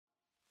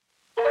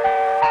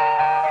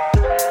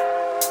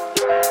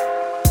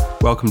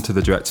Welcome to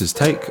The Director's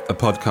Take, a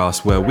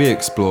podcast where we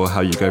explore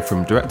how you go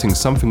from directing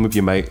something with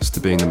your mates to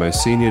being the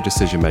most senior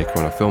decision maker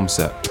on a film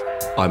set.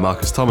 I'm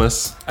Marcus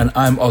Thomas. And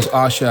I'm Oz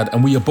Arshad,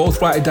 and we are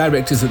both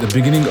writer-directors at the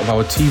beginning of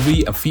our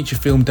TV and feature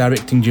film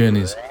directing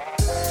journeys.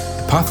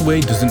 The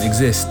pathway doesn't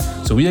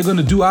exist, so we are going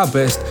to do our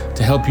best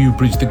to help you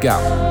bridge the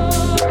gap.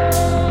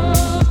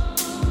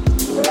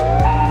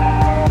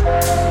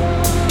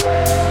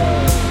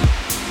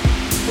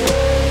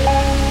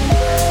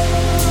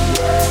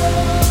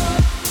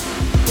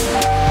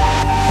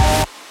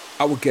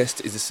 Our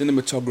guest is a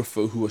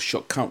cinematographer who has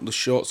shot countless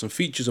shorts and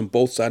features on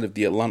both sides of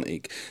the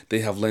Atlantic.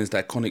 They have lensed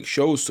iconic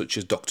shows such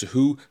as Doctor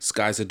Who,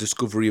 Sky's A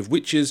Discovery of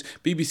Witches,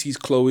 BBC's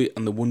Chloe,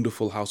 and The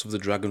Wonderful House of the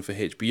Dragon for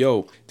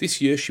HBO. This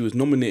year, she was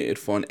nominated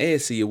for an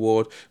ASC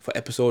award for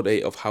Episode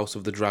 8 of House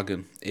of the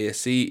Dragon.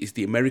 ASC is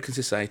the American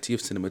Society of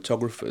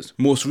Cinematographers.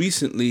 Most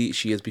recently,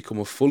 she has become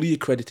a fully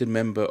accredited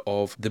member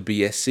of the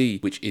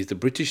BSC, which is the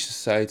British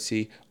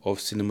Society of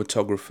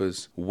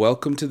Cinematographers.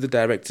 Welcome to The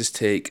Director's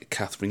Take,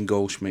 Catherine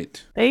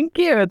Goldschmidt. Thank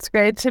you. It's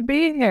great to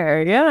be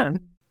here. Yeah.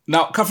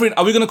 Now, Catherine,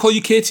 are we going to call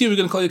you Katie or are we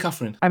going to call you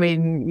Catherine? I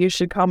mean, you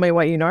should call me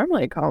what you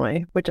normally call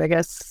me, which I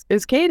guess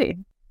is Katie.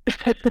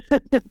 I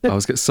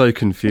was getting so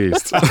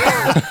confused.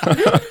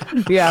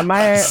 Yeah,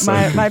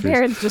 my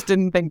parents just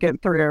didn't think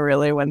it through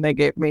really when they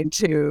gave me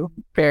two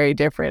very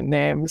different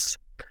names.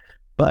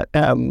 But,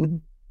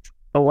 oh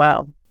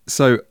wow.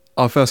 So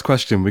our first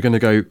question, we're going to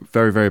go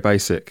very, very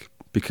basic,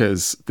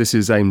 because this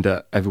is aimed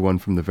at everyone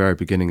from the very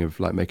beginning of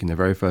like making their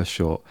very first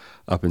short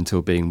up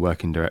until being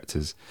working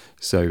directors.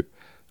 So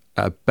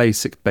at a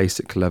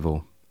basic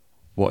level,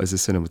 what is a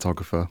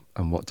cinematographer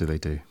and what do they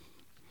do?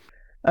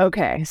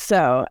 Okay,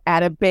 so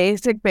at a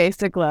basic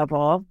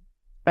level,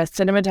 a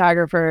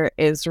cinematographer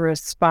is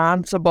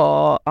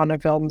responsible on a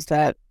film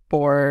set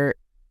for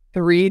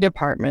three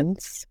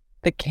departments: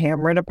 the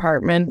camera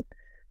department,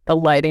 the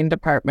lighting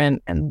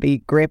department, and the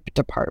grip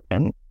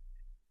department.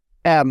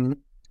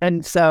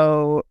 And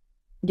so,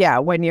 yeah,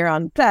 when you're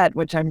on set,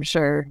 which I'm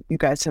sure you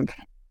guys have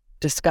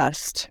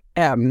discussed,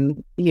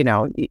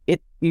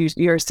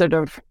 you're sort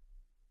of,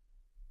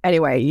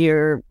 anyway,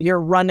 you're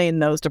running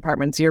those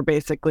departments. You're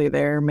basically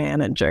their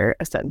manager,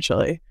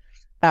 essentially.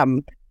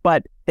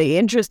 But the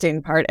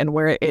interesting part, and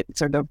where it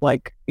sort of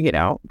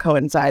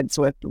coincides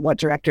with what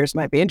directors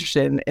might be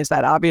interested in, is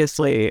that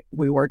obviously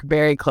we work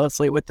very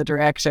closely with the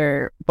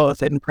director,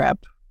 both in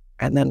prep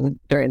and then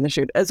during the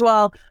shoot as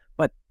well.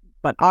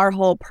 But our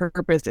whole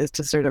purpose is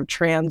to sort of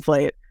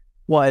translate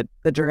what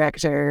the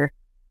director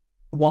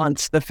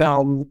wants the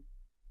film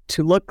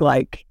to look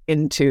like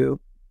into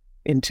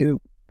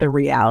the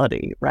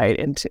reality, right?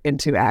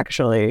 Into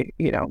actually,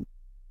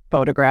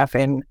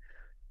 photographing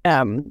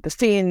the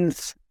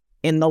scenes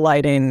in the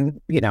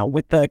lighting,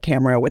 with the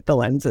camera, with the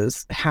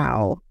lenses,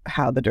 how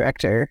the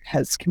director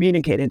has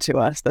communicated to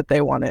us that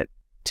they want it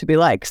to be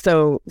like.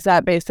 So is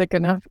that basic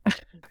enough?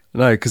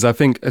 No, because I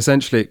think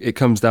essentially it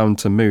comes down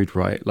to mood,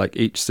 right? Like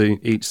each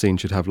scene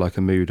should have like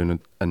a mood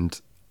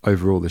and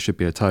overall there should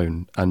be a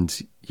tone.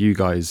 And you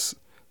guys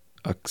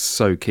are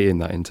so key in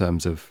that in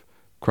terms of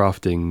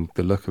crafting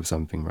the look of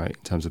something, right?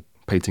 In terms of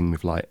painting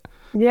with light.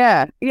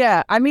 Yeah.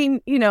 I mean,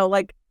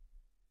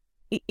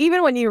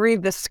 even when you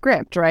read the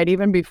script, right?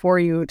 Even before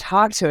you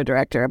talk to a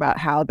director about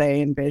how they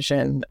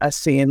envision a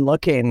scene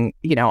looking,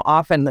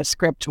 often the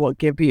script will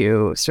give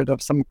you sort of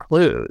some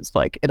clues.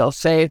 Like it'll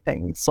say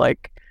things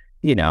like,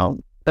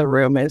 the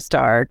room is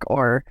dark,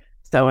 or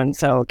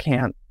so-and-so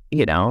can't,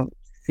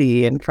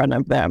 see in front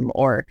of them,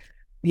 or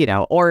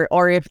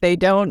if they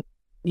don't,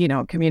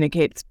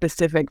 communicate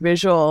specific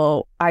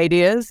visual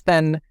ideas,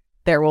 then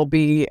there will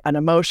be an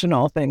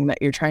emotional thing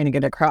that you're trying to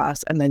get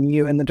across. And then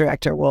you and the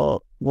director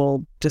will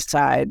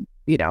decide,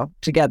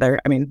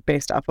 together, I mean,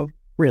 based off of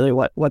really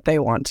what they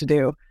want to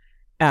do,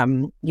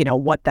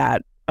 what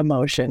that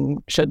emotion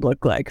should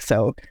look like.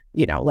 So,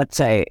 let's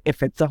say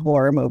if it's a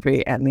horror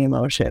movie and the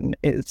emotion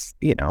is,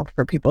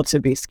 for people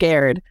to be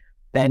scared,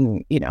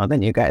 then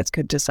you guys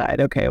could decide,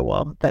 okay,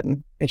 well,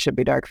 then it should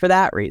be dark for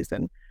that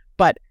reason.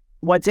 But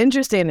what's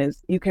interesting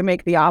is you can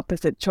make the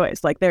opposite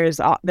choice. Like there's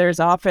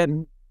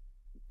often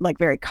like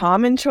very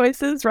common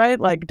choices, right?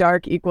 Like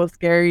dark equals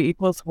scary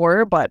equals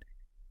horror, but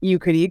you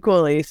could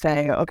equally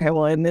say, okay,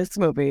 well, in this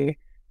movie,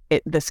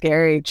 the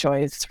scary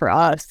choice for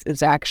us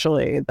is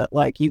actually that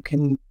like you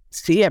can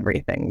see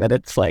everything, that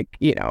it's like,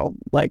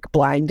 like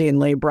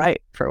blindingly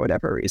bright for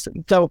whatever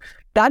reason. So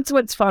that's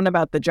what's fun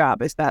about the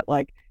job, is that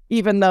like,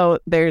 even though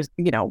there's,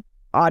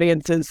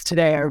 audiences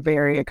today are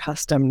very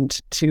accustomed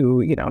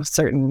to,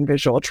 certain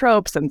visual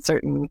tropes and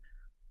certain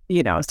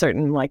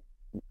like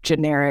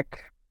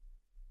generic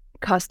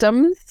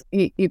customs,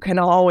 you can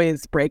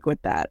always break with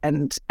that.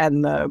 And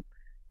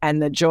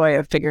the joy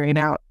of figuring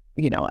out,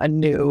 a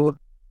new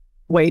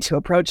way to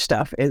approach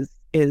stuff is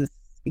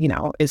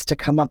to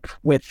come up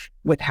with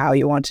how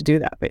you want to do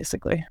that,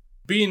 basically.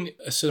 Being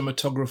a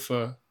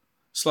cinematographer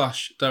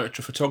 /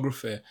 director of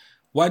photography,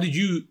 why did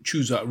you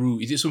choose that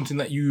route? Is it something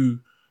that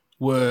you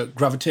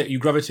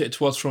gravitated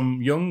towards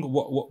from young?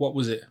 What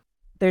was it?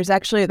 There's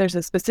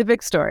a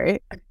specific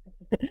story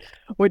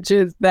which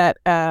is that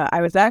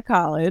I was at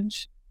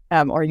college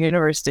or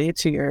university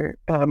to your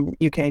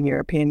UK and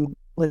European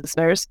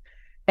listeners,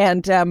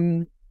 and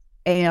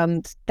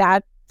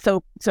that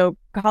so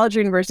college or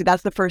university,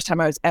 that's the first time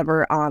I was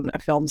ever on a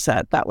film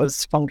set that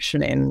was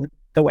functioning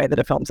the way that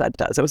a film set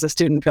does. It was a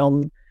student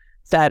film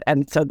set,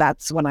 and so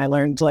that's when I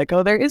learned, like,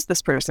 oh, there is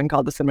this person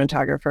called the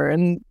cinematographer,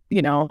 and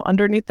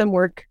underneath them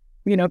work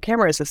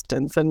camera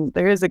assistants, and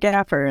there is a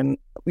gaffer, and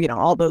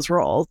all those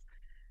roles.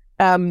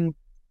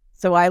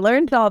 So I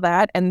learned all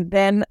that, and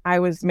then I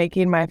was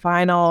making my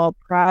final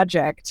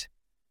project,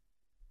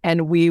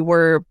 and we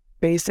were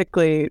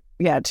basically,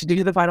 to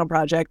do the final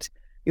project,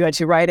 you had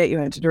to write it, you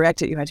had to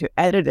direct it, you had to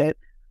edit it,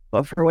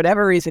 but for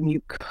whatever reason, you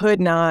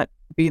could not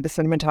be the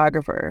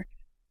cinematographer.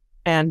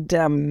 And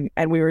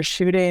we were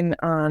shooting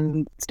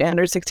on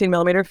standard 16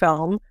 millimeter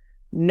film,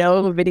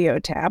 no video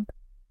tap.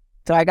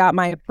 So I got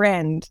my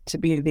friend to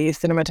be the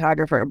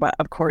cinematographer, but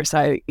of course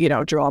I,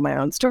 drew all my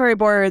own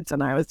storyboards,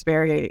 and I was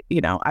very,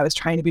 I was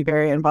trying to be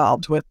very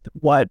involved with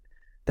what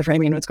the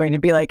framing was going to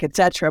be like,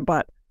 etc.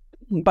 But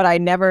I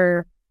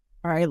never,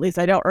 or at least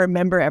I don't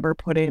remember ever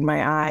putting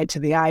my eye to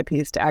the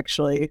eyepiece to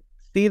actually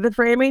see the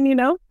framing,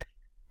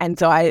 And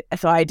so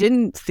I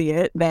didn't see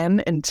it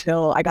then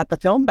until I got the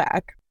film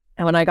back.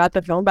 And when I got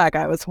the film back,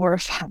 I was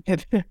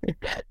horrified.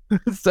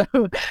 So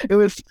it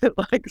was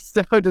like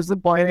so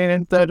disappointing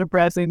and so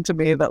depressing to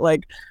me that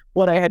like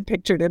what I had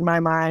pictured in my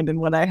mind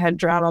and what I had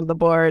drawn on the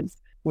boards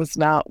was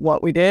not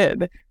what we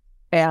did.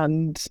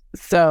 And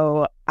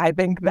so I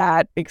think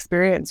that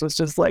experience was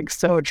just like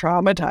so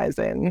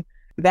traumatizing.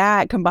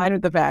 That combined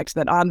with the fact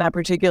that on that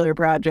particular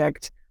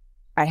project,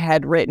 I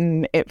had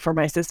written it for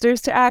my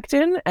sisters to act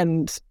in.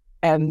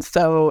 And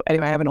so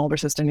anyway, I have an older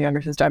sister and a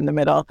younger sister. I'm the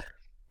middle.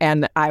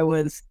 And I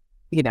was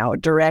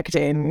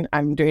directing,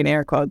 I'm doing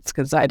air quotes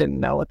because I didn't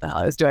know what the hell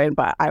I was doing,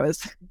 but I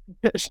was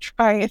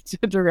trying to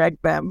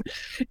direct them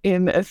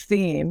in a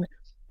scene.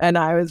 And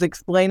I was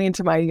explaining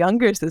to my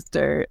younger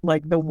sister,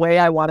 like, the way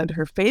I wanted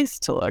her face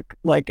to look,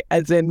 like,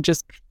 as in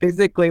just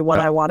physically what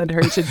I wanted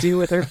her to do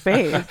with her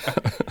face.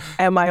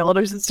 And my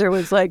older sister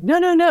was like, no,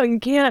 you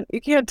can't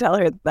tell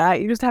her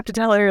that. You just have to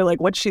tell her,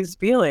 like, what she's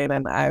feeling.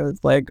 And I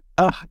was like,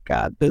 oh,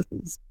 God, this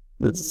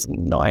is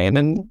annoying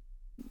and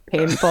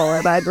painful,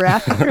 and I'd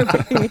rather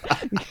be,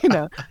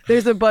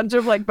 there's a bunch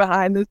of like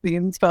behind the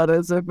scenes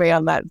photos of me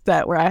on that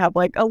set where I have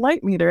like a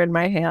light meter in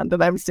my hand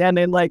and I'm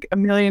standing like a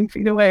million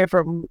feet away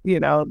from,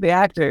 the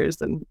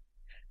actors. And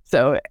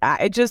so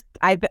I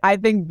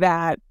think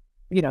that,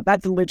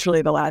 that's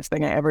literally the last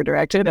thing I ever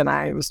directed. And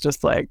I was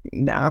just like,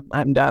 no,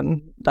 I'm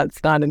done.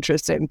 That's not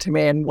interesting to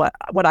me. And what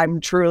I'm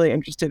truly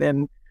interested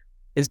in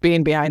is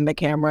being behind the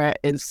camera,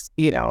 is,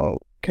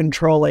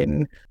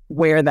 controlling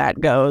where that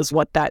goes,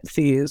 what that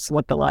sees,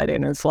 what the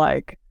lighting is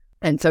like.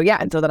 And so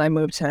then I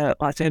moved to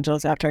Los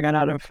Angeles after I got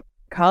out of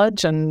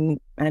college and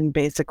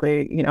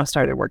basically,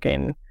 started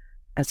working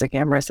as a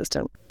camera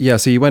assistant. Yeah,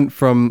 so you went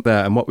from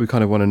there, and what we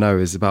kind of want to know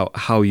is about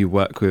how you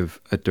work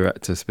with a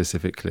director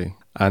specifically.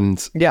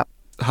 And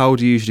how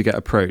do you usually get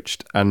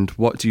approached, and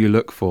what do you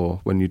look for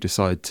when you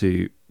decide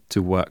to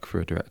work for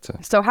a director?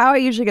 So how I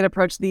usually get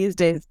approached these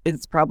days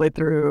is probably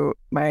through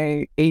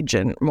my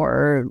agent,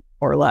 more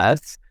or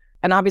less.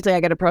 And obviously I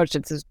get approached,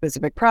 it's a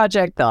specific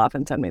project. They'll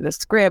often send me the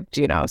script,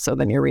 so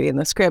then you're reading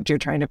the script, you're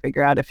trying to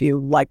figure out if you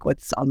like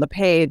what's on the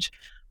page.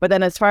 But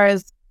then as far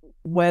as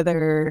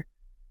whether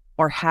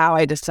or how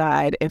I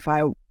decide if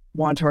I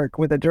want to work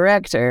with a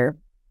director,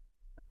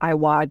 I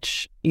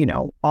watch,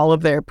 all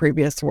of their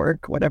previous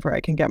work, whatever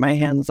I can get my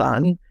hands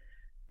on.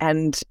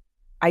 And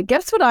I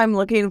guess what I'm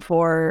looking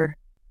for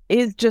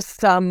is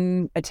just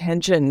some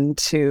attention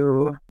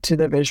to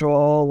the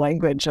visual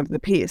language of the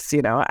piece,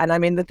 And I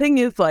mean, the thing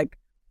is, like,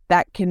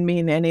 that can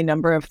mean any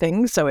number of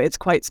things. So it's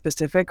quite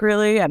specific,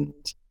 really. And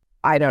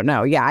I don't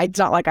know. Yeah, it's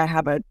not like I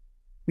have a,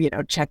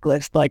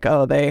 checklist like,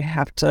 oh, they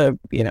have to,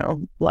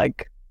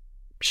 like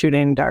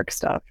shooting dark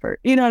stuff, or,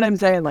 you know what I'm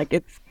saying? Like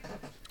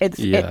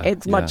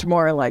it's much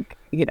more like,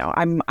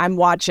 I'm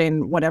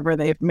watching whatever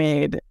they've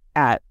made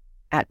at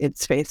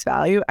its face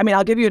value. I mean,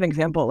 I'll give you an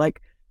example.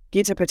 Like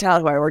Geeta Patel,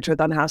 who I worked with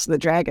on House of the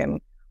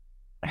Dragon,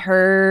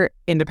 her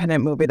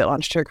independent movie that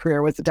launched her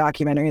career was a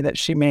documentary that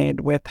she made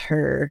with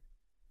her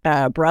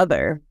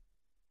brother,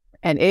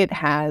 and it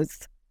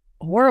has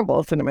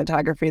horrible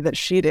cinematography that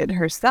she did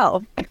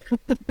herself.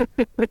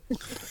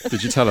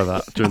 Did you tell her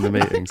that during the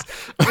meetings?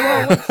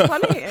 Well, what's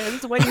funny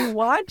is when you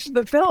watch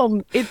the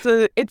film, it's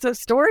a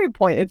story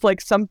point. It's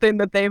like something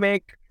that they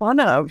make fun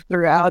of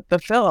throughout the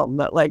film,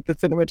 that like the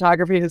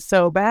cinematography is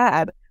so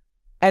bad.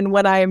 And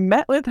when I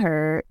met with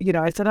her,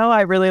 I said, oh,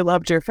 I really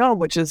loved your film,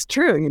 which is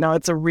true.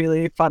 It's a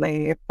really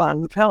funny,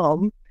 fun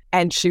film.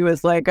 And she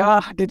was like,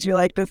 oh, did you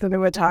like the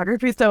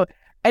cinematography? So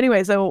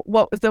anyway, so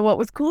what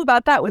was cool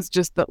about that was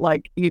just that,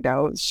 like,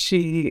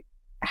 she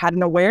had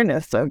an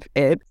awareness of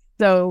it.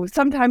 So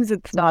sometimes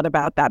it's not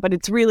about that, but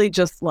it's really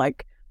just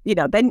like,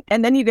 then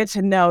you get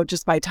to know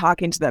just by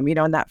talking to them,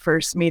 in that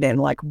first meeting,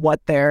 like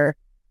what their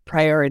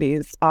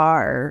priorities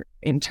are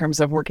in terms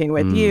of working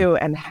with you,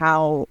 and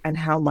how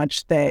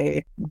much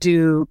they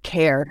do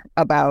care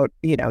about,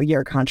 you know,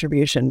 your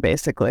contribution,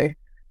 basically,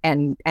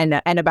 and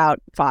about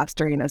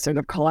fostering a sort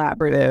of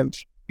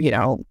collaborative, you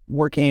know,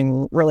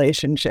 working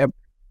relationship.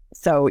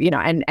 So, you know,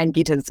 and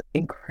Geeta's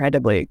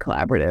incredibly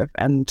collaborative,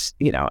 and,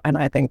 you know, and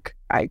I think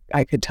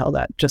I could tell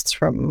that just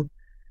from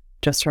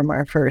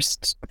our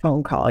first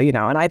phone call, you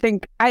know. And I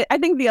think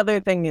the other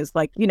thing is,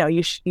 like, you know,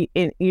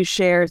 you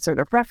share sort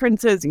of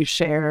references, you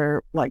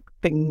share like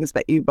things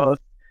that you both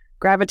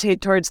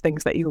gravitate towards,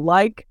 things that you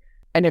like.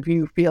 And if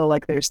you feel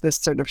like there's this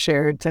sort of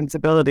shared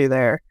sensibility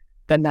there,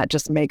 then that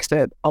just makes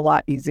it a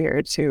lot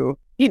easier to,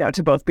 you know,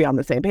 to both be on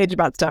the same page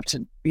about stuff,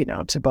 to, you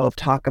know, to both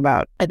talk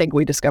about. I think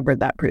we discovered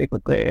that pretty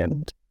quickly.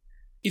 And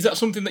is that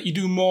something that you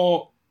do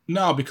more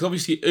now? Because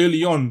obviously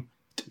early on,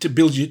 to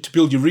build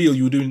your reel,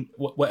 you were doing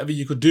whatever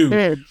you could do.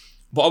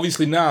 But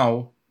obviously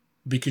now,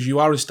 because you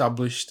are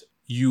established,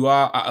 you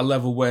are at a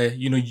level where,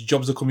 you know, your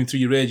jobs are coming through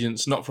your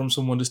agents, not from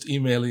someone just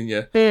emailing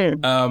you.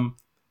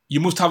 You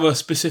must have a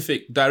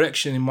specific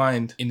direction in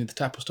mind in the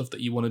type of stuff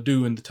that you want to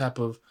do and the type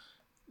of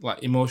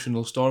like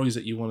emotional stories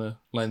that you want to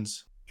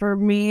lens. For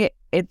me,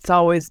 it's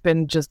always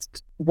been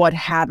just, what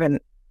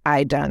haven't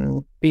I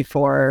done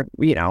before,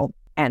 you know?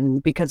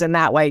 And because in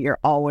that way, you're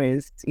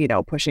always, you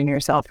know, pushing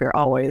yourself, you're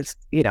always,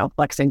 you know,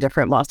 flexing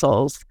different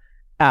muscles.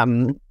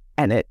 And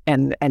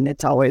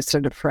it's always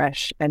sort of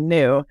fresh and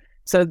new.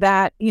 So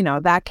that, you know,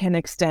 that can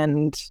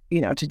extend,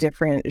 you know, to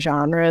different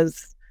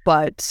genres.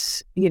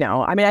 But, you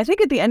know, I mean, I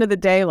think at the end of the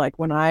day, like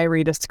when I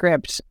read a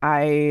script,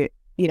 I'll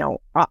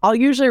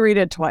usually read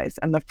it twice.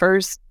 And the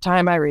first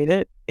time I read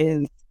it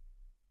is,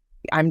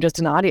 I'm just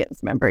an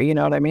audience member, you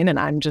know what I mean? And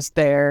I'm just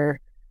there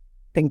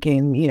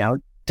thinking, you know,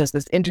 does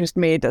this interest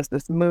me? Does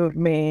this move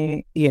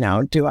me? You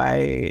know, do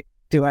I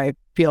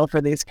feel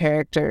for these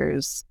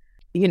characters?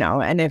 You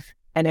know, and if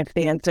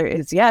the answer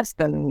is yes,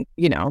 then,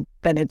 you know,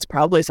 then it's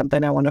probably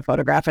something I want to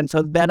photograph. And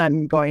so then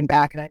I'm going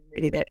back and I'm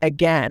reading it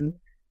again,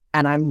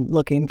 and I'm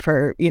looking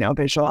for, you know,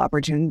 visual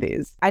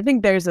opportunities. I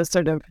think there's a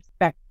sort of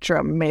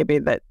spectrum maybe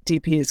that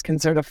DPs can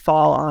sort of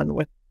fall on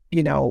with,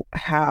 you know,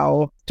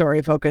 how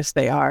story focused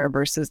they are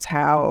versus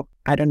how,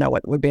 I don't know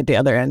what would be at the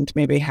other end,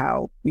 maybe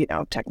how, you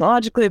know,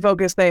 technologically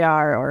focused they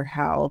are, or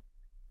how,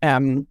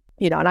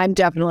 you know, and I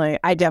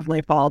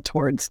definitely fall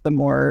towards the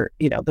more,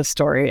 you know, the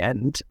story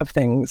end of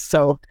things.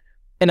 So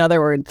in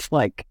other words,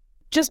 like,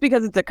 just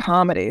because it's a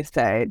comedy,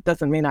 say,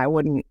 doesn't mean I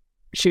wouldn't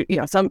shoot, you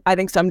know, I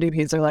think some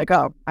DPs are like,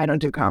 oh, I don't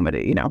do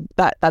comedy, you know,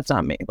 that's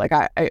not me. Like,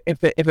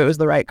 if it was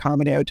the right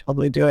comedy, I would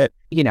totally do it.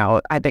 You know,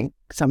 I think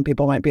some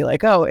people might be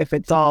like, oh, if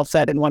it's all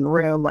set in one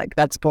room, like,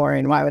 that's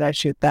boring, why would I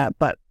shoot that?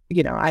 But,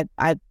 you know,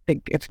 I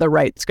think if the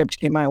right script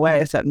came my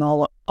way, set in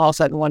all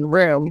set in one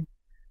room,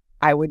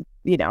 I would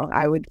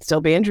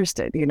still be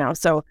interested, you know.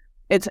 So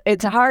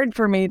it's hard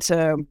for me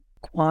to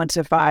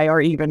quantify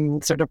or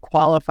even sort of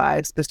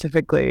qualify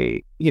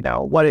specifically, you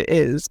know, what it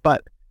is,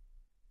 but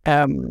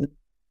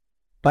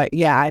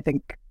yeah, I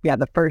think, yeah,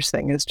 the first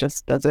thing is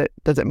just, does it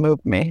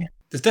move me?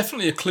 There's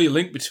definitely a clear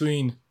link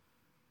between,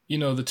 you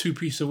know, the two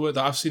pieces of work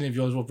that I've seen of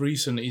yours of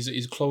recent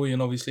is Chloe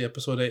and obviously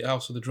episode 8,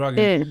 House of the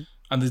Dragon.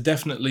 And there's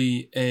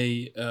definitely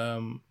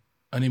an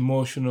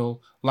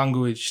emotional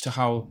language to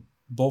how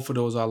both of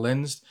those are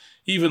lensed.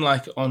 Even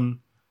like on,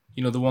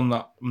 you know, the one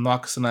that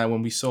Marcus and I,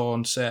 when we saw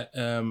on set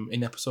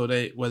in episode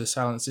 8, where the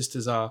Silent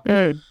Sisters are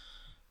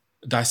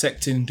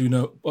dissecting, doing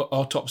an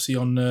autopsy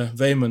on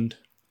Vaymond,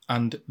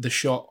 and the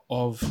shot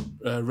of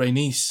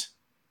Rhaenys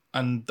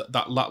and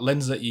that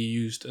lens that you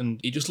used,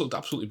 and it just looked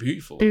absolutely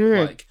beautiful.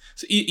 Like,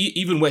 so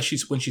even when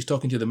she's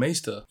talking to the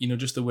Maester, you know,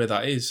 just the way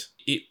that is,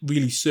 it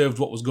really served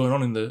what was going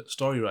on in the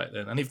story right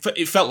then, and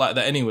it felt like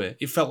that anyway.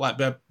 It felt like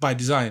by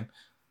design.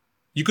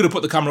 You could have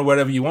put the camera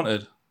wherever you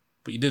wanted,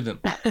 but you didn't.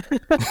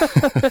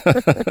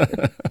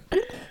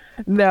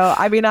 No,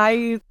 I mean, I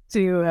used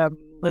to,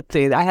 let's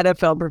see, I had a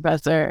film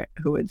professor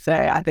who would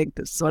say, I think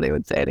this is what he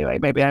would say anyway,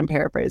 maybe I'm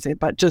paraphrasing,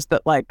 but just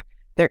that, like,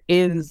 there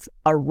is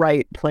a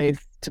right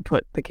place to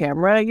put the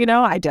camera, you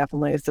know. I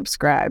definitely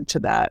subscribe to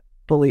that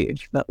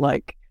belief that,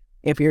 like,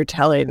 if you're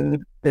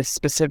telling this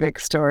specific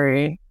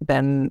story,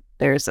 then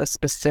there's a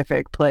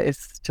specific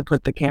place to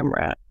put the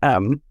camera.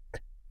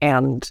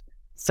 And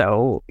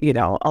so, you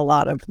know, a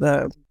lot of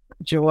the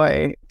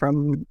joy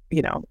from,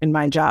 you know, in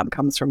my job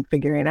comes from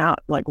figuring out,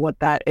 like, what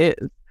that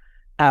is.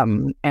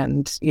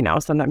 And, you know,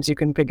 sometimes you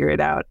can figure it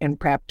out in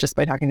prep just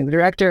by talking to the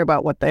director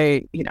about what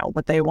they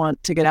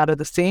want to get out of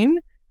the scene.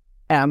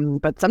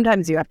 But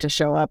sometimes you have to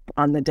show up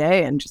on the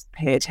day and just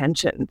pay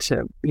attention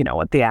to, you know,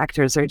 what the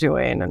actors are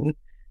doing,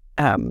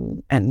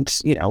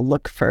 and you know,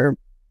 look for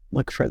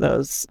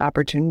those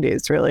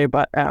opportunities, really.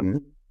 But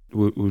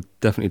we'll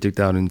definitely dig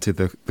down into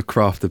the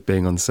craft of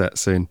being on set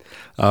soon.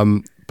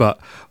 But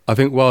I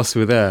think whilst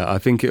we're there, I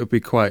think it would be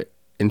quite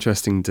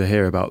interesting to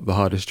hear about the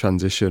hardest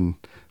transition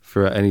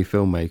for any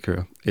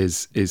filmmaker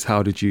is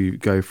how did you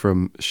go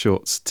from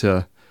shorts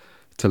to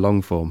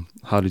long form?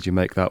 How did you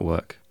make that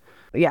work?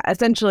 Yeah,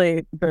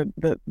 essentially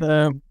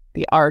the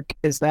arc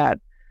is that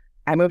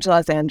I moved to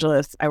Los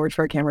Angeles. I worked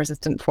for a camera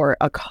assistant for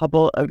a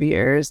couple of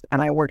years,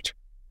 and I worked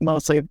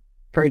mostly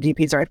for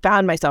DPs, or I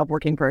found myself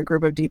working for a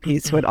group of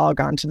DPs who had all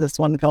gone to this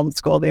one film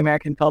school, the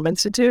American Film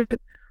Institute.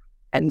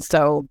 And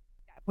so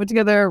I put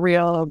together a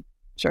reel,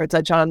 shorts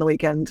I'd shot on the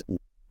weekend,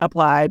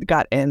 applied,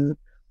 got in,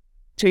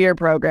 2-year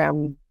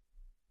program,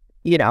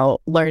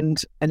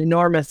 learned an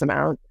enormous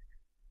amount,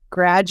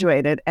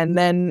 graduated, and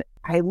then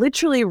I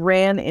literally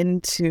ran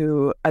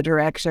into a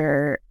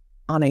director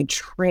on a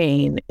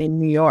train in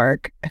New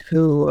York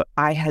who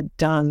I had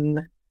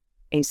done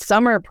a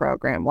summer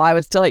program. While I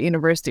was still at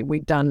university,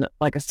 we'd done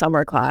like a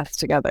summer class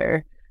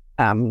together,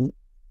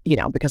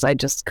 because I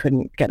just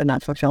couldn't get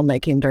enough of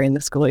filmmaking during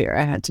the school year.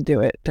 I had to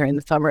do it during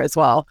the summer as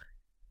well.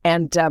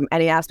 And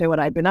he asked me what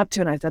I'd been up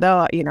to, and I said,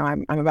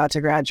 I'm about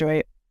to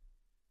graduate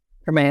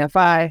from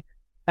AFI.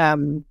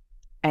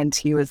 And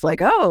he was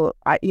like,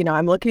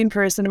 I'm looking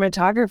for a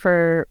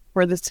cinematographer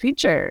for this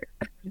feature.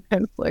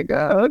 And it's like,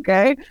 oh,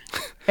 okay.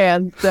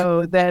 And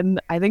so then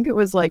I think it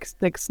was like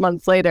 6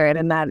 months later, and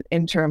in that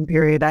interim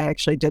period, I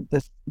actually did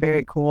this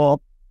very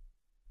cool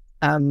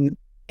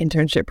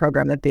internship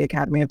program that the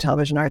Academy of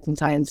Television Arts and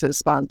Sciences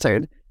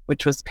sponsored,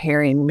 which was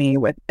pairing me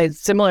with a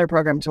similar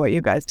program to what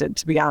you guys did,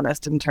 to be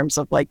honest, in terms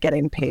of like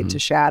getting paid to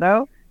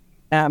shadow.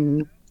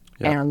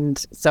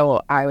 And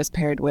so I was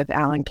paired with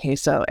Alan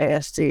Queso,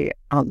 ASC,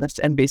 on this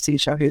NBC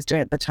show he was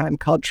doing at the time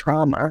called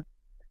Trauma.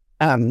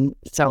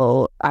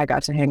 So I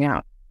got to hang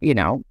out,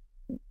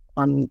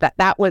 on that.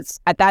 That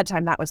was, at that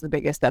time, that was the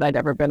biggest that I'd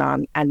ever been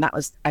on. And that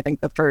was, I think,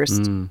 the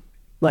first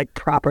like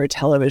proper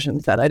television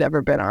set I'd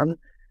ever been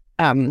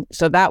on.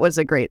 So that was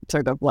a great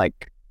sort of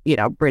like,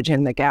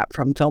 bridging the gap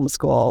from film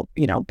school,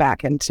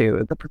 back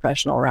into the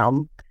professional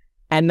realm.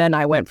 And then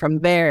I went from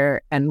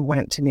there and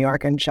went to New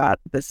York and shot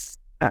this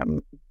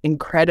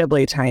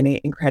incredibly tiny,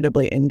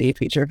 incredibly indie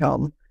feature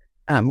film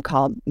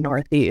called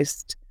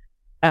Northeast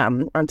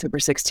on Super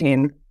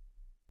 16.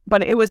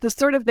 But it was the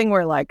sort of thing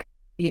where, like,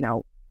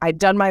 I'd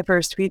done my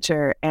first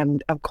feature,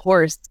 and of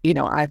course,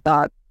 I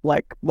thought,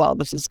 like, well,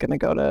 this is going to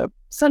go to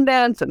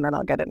Sundance, and then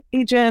I'll get an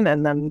agent,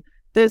 and then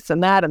this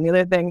and that and the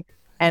other thing.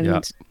 And,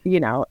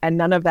 and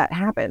none of that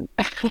happened.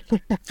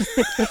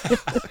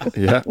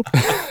 Yeah.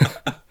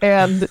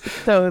 And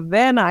so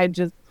then I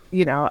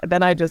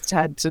just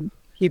had to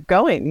keep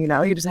going,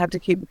 you just have to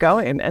keep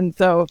going. And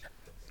so,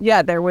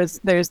 there's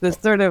this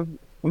sort of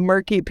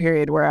murky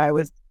period where I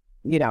was,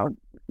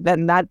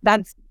 then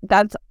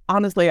that's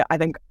honestly, I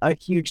think a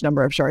huge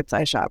number of shorts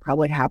I shot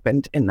probably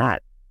happened in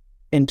that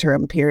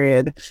interim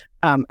period,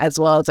 as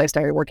well as I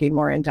started working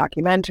more in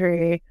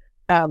documentary,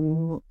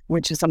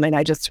 which is something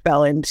I just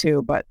fell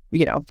into, but,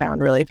 found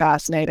really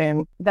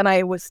fascinating. Then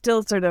I was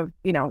still sort of,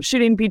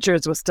 shooting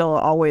features was still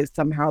always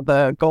somehow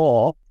the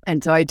goal.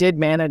 And so I did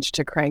manage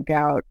to crank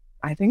out,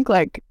 I think,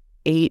 like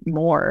 8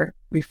 more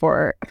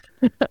before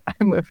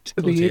I moved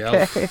to the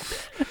UK.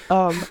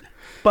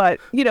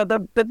 But,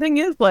 the thing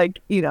is, like,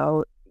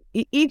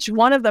 each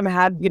one of them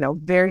had,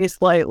 very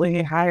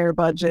slightly higher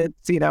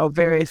budgets,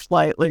 very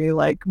slightly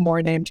like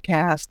more named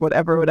cast,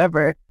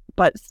 whatever.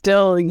 But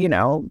still,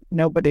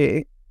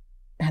 nobody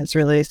has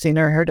really seen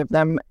or heard of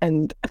them.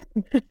 And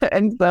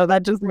and so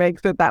that just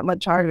makes it that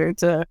much harder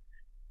to,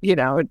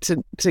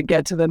 to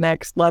get to the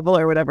next level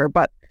or whatever.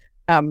 But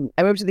I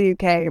moved to the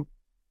UK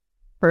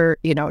for,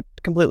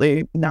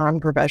 completely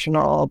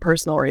non-professional,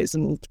 personal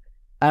reasons.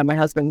 My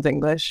husband's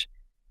English.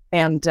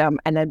 And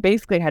then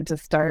basically had to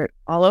start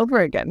all over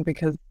again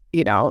because,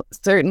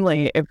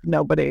 certainly if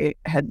nobody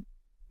had,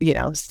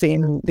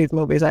 seen these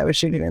movies I was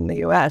shooting in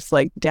the US,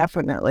 like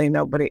definitely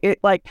nobody,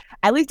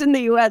 at least in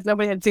the US,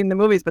 nobody had seen the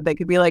movies, but they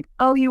could be like,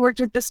 oh, you worked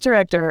with this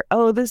director,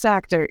 oh, this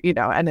actor,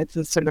 and it's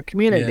this sort of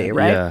community,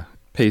 right? Yeah,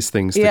 piece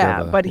things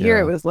together. Yeah, but here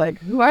it was like,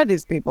 who are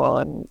these people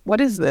and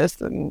what is this?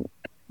 And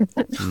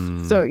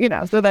so,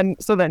 so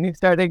then you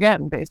start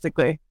again,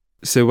 basically.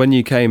 So when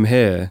you came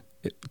here,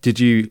 did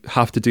you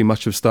have to do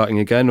much of starting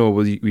again, or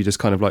were you just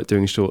kind of like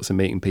doing shorts and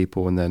meeting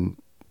people and then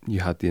you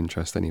had the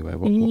interest anyway?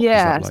 What was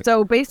that like?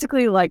 So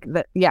basically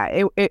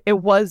it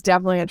was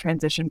definitely a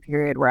transition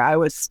period where I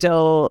was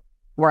still,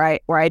 where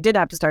I did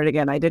have to start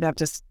again. I did have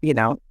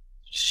to,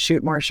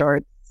 shoot more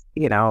shorts,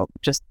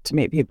 just to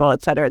meet people,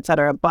 et cetera, et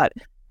cetera. But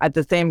at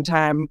the same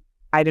time,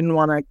 I didn't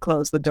want to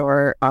close the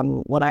door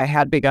on what I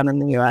had begun in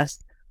the US.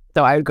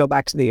 So I would go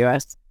back to the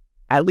US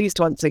at least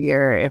once a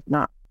year, if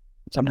not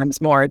sometimes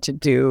more, to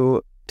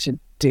do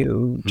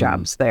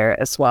jobs there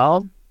as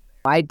well.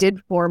 I did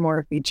 4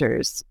 more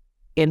features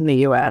in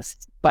the US,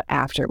 but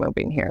after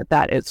moving here,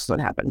 that is what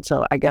happened.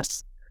 So I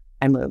guess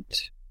I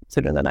moved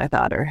sooner than I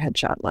thought, or had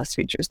shot less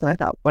features than I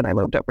thought when I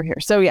moved over here.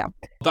 So yeah.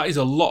 That is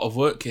a lot of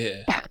work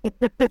here.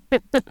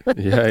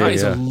 That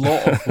is a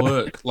lot of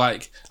work.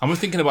 Like, I'm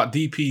thinking about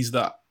DPs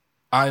that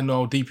I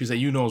know, DPs that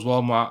you know as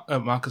well,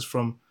 Marcus,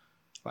 from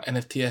like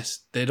NFTS.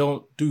 They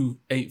don't do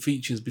 8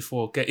 features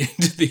before getting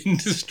into the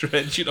industry.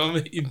 Do you know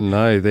what I mean?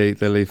 No, they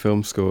leave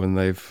film school and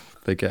they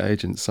get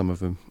agents, some of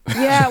them.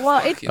 Yeah,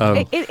 well, it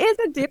is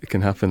it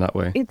can happen that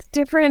way. It's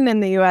different in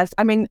the US.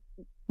 I mean,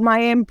 my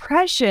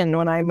impression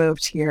when I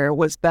moved here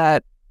was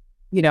that,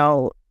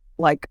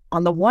 like,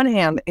 on the one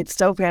hand, it's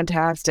so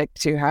fantastic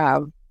to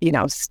have,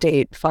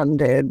 state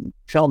funded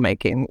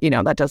filmmaking,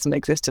 that doesn't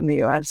exist in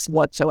the US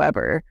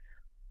whatsoever.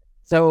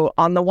 So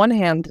on the one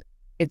hand,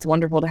 it's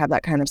wonderful to have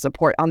that kind of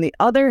support. On the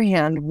other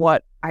hand,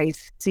 what I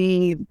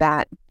see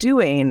that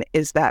doing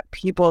is that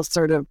people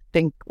sort of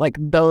think like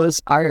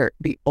those are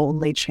the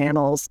only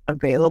channels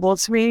available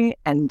to me,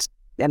 and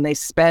they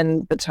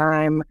spend the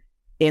time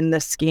in the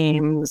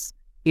schemes,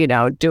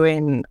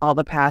 doing all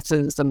the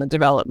passes and the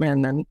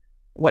development and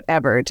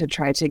whatever to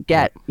try to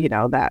get,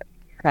 that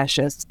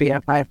precious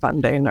BFI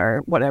funding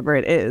or whatever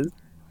it is.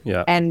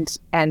 Yeah. And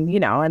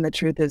the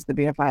truth is the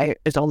BFI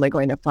is only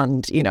going to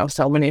fund,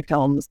 so many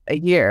films a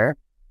year.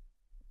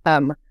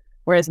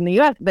 Whereas in the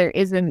US,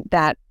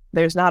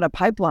 there's not a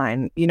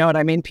pipeline. You know what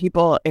I mean?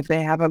 People, if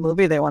they have a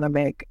movie they want to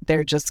make,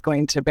 they're just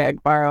going to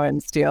beg, borrow,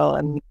 and steal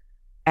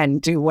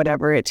and do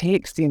whatever it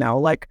takes,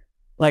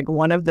 like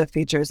one of the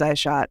features I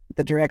shot,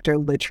 the director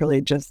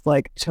literally just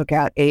like took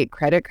out 8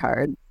 credit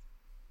cards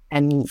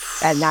and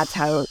that's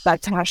how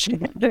she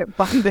had it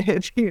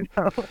funded,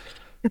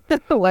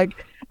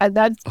 like, and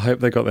that's, I hope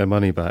they got their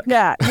money back.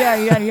 Yeah.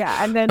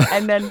 And then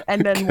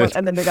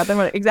they got their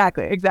money.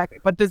 Exactly.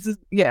 But this is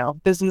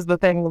the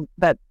thing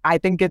that I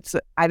think it's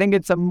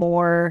a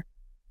more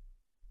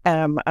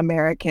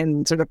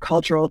American sort of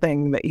cultural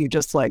thing that you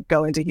just like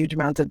go into huge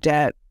amounts of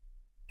debt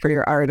for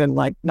your art and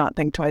like not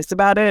think twice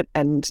about it.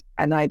 And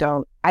I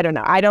don't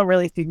know. I don't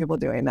really see people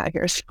doing that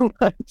here so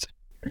much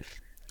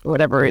for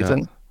whatever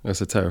reason. That's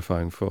a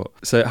terrifying thought.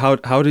 So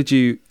how did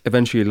you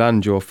eventually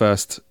land your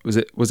first, was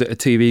it a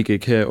TV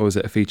gig here or was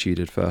it a feature you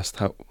did first?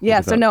 To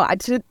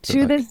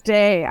this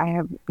day, I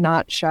have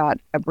not shot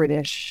a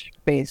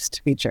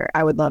British-based feature.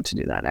 I would love to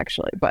do that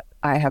actually, but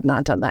I have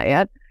not done that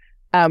yet.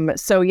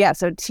 So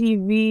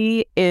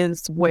TV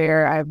is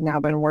where I've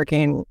now been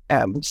working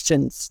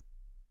since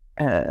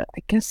I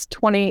guess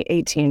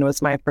 2018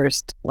 was my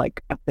first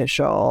like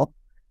official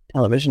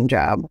television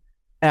job.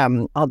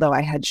 Although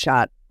I had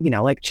shot,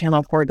 like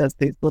Channel 4 does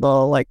these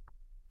little like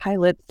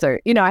pilots or,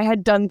 I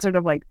had done sort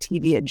of like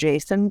TV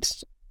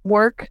adjacent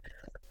work.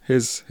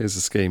 Here's a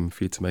scheme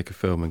for you to make a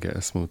film and get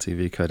a small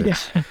TV credit.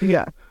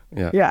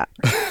 Yeah.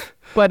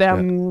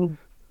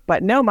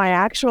 But no, my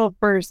actual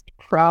first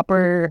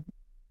proper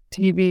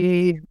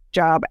TV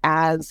job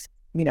as,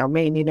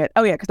 main unit.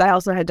 Oh yeah, because I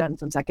also had done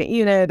some second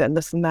unit and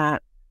this and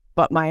that.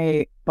 But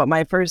my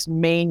first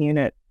main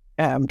unit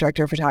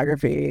director of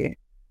photography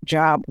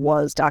job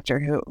was Doctor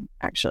Who,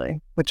 actually,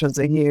 which was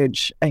a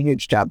huge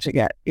job to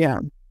get. Yeah.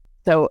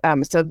 So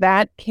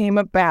that came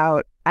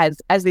about as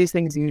these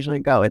things usually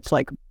go. It's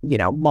like,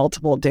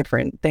 multiple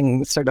different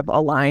things sort of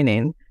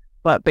aligning.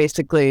 But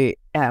basically,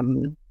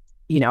 I'd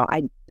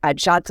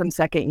shot some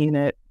second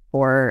unit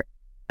for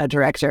a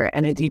director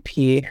and a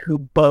DP who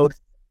both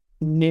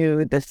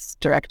knew this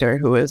director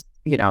who was,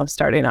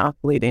 starting off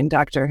leading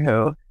Doctor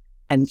Who.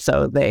 And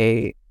so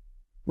they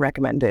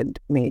recommended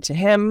me to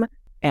him.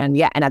 And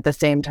at the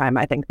same time,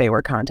 I think they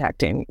were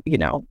contacting,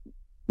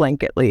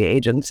 blanketly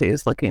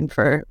agencies looking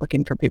for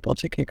people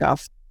to kick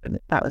off. And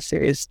that was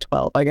series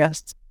 12, I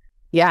guess.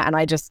 Yeah. And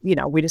I just,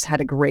 we just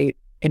had a great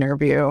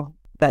interview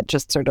that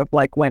just sort of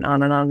like went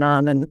on and on and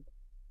on.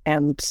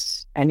 And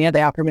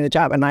they offered me the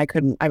job and I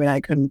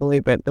couldn't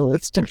believe it. It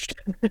was just,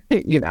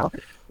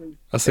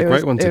 That's a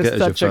great one to get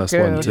as your first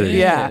one too.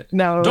 Yeah.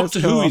 No,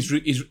 Doctor Who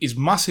is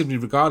massively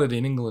regarded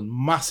in England.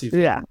 Massive.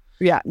 Yeah.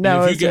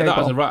 No, if you get that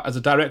cool. as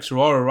a director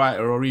or a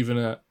writer or even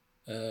a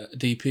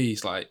DP,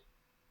 it's like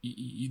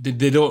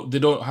they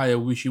don't hire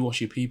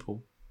wishy-washy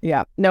people.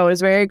 Yeah. No, it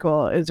was very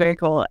cool.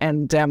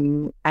 And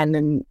then,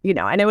 and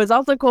it was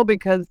also cool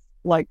because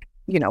like,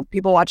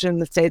 people watching in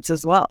the States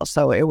as well.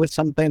 So it was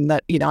something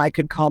that, I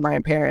could call my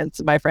parents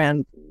and my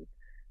friends.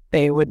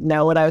 They would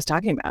know what I was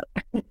talking about.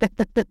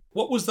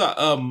 What was that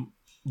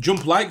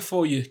jump like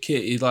for you,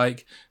 Katie?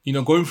 Like,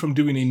 going from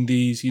doing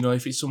indies,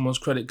 if it's someone's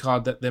credit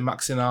card that they're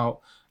maxing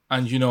out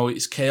and,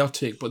 it's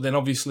chaotic, but then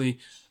obviously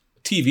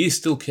TV is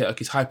still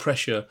chaotic, it's high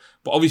pressure,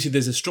 but obviously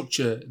there's a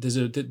structure, there's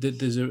a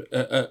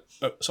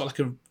sort of like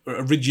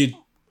a rigid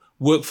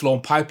workflow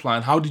and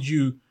pipeline. How did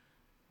you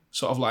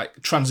sort of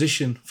like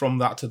transition from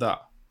that to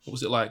that? What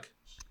was it like?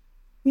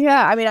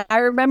 Yeah, I mean, I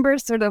remember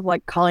sort of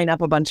like calling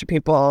up a bunch of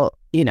people,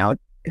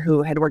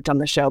 who had worked on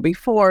the show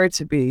before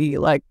to be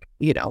like,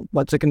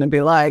 what's it going to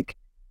be like?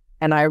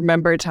 And I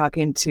remember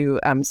talking to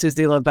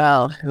Susie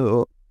Lavelle,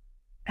 who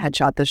had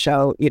shot the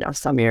show,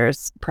 some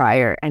years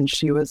prior. And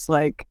she was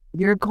like,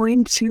 you're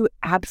going to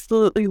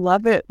absolutely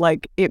love it.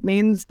 Like, it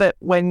means that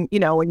when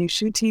you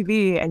shoot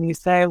TV and you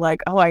say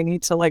like, oh, I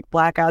need to like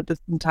black out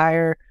this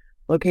entire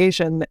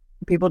location,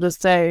 people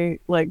just say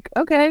like,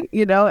 okay,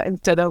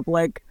 instead of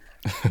like,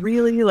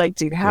 really, like,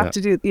 do you have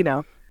to do,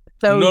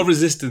 So no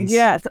resistance.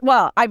 Yes.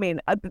 Well, I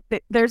mean,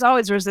 there's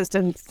always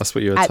resistance. That's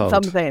what you were at told.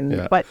 Something,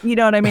 yeah. But you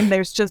know what I mean.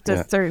 There's just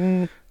a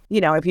certain,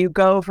 if you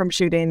go from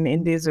shooting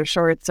indies or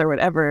shorts or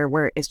whatever,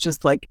 where it's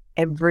just like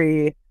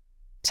every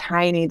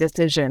tiny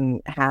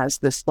decision has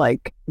this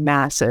like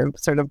massive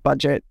sort of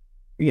budget,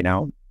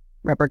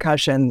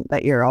 repercussion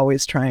that you're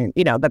always trying,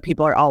 that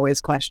people are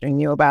always questioning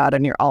you about,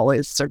 and you're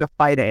always sort of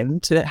fighting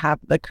to have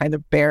the kind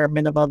of bare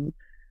minimum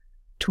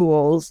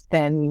tools,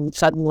 then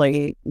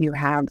suddenly you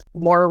have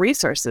more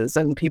resources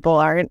and people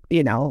aren't,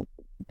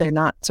 they're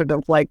not sort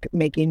of like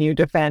making you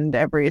defend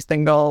every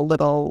single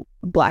little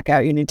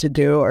blackout you need to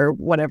do or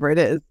whatever it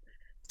is.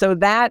 So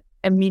that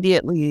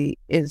immediately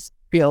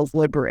feels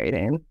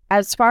liberating.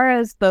 As far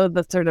as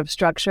the sort of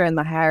structure and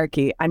the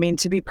hierarchy, I mean,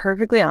 to be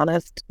perfectly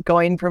honest,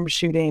 going from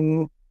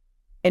shooting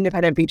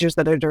independent features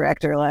that are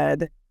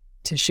director-led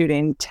to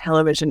shooting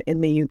television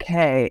in the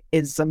UK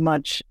is a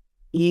much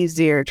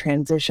easier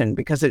transition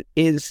because it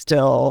is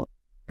still,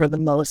 for the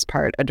most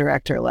part, a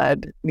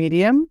director-led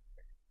medium.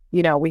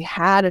 We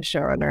had a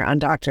showrunner on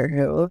Doctor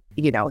Who.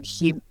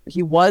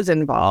 He was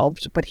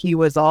involved, but he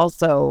was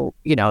also,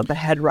 the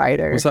head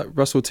writer. Was that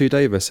Russell T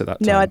Davies at that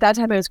time? No, at that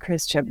time it was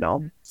Chris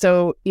Chibnall.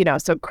 So,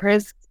 so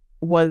Chris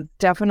was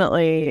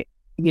definitely,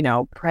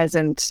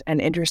 present and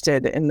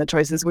interested in the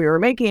choices we were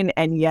making,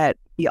 and yet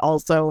he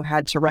also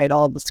had to write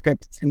all the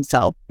scripts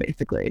himself,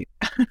 basically.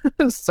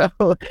 So,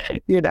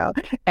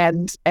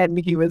 and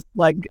he was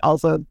like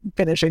also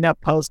finishing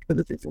up post for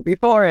the season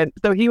before, and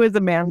so he was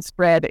a man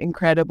spread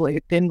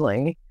incredibly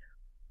thinly,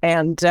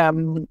 and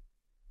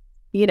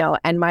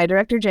and my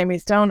director Jamie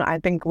Stone, I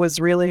think, was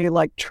really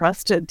like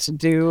trusted to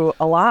do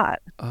a lot.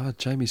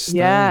 Jamie Stone.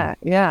 Yeah.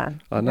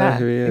 I know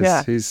who he is.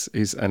 Yeah. He's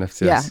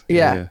NFTS.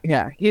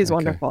 Yeah. He's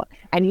wonderful.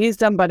 And he's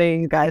somebody,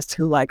 you guys,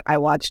 who like I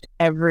watched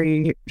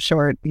every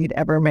short he'd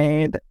ever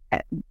made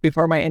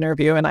before my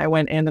interview, and I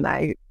went in and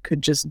I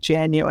could just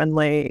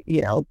genuinely,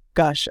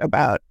 gush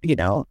about,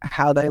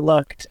 how they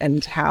looked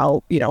and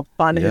how,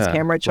 fun his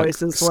camera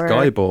choices were.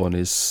 Skyborn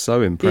is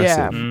so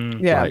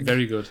impressive. Yeah.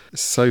 Very good.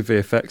 It's so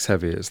VFX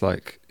heavy. It's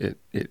like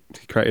he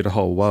created a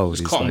whole world.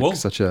 He's like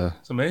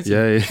it's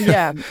amazing.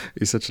 Yeah.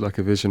 He's such like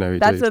a visionary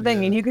That's dude. the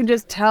thing. And you can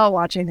just tell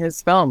watching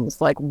his films,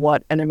 like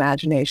what an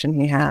imagination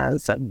he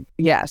has. And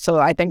so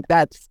I think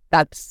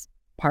that's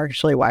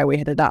partially why we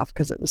hit it off,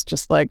 because it was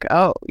just like,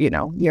 oh,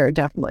 you're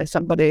definitely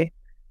somebody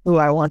who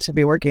I want to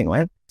be working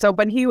with. So,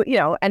 but he,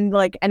 and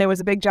it was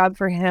a big job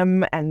for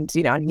him, and,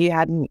 and he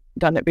hadn't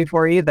done it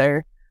before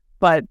either,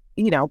 but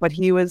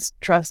he was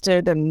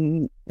trusted,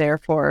 and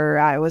therefore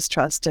I was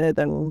trusted.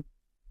 And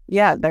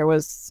there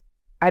was,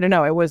 I don't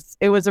know, it was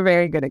a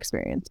very good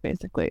experience,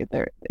 basically.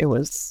 It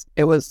was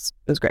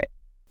great.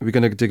 We're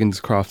going to dig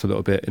into craft a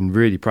little bit in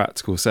really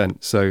practical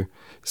sense. So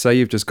say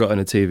you've just gotten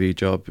a TV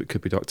job. It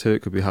could be Doctor Who,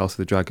 it could be House of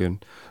the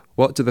Dragon.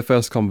 What do the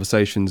first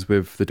conversations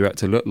with the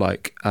director look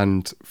like?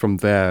 And from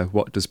there,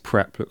 what does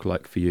prep look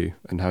like for you?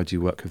 And how do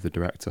you work with the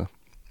director?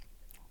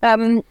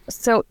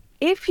 So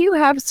if you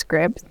have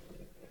scripts,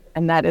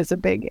 and that is a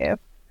big if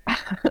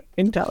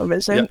in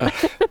television,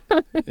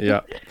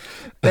 yeah.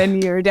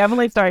 then you're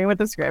definitely starting with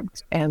the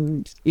script,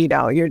 and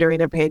you're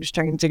doing a page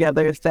turn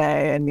together,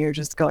 say, and you're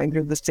just going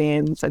through the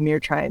scenes, and you're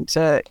trying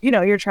to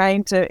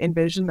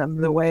envision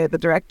them the way the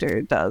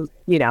director does,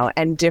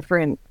 and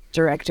different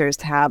directors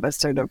have a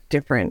sort of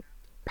different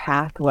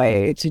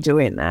pathway to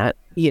doing that.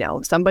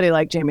 Somebody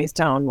like Jamie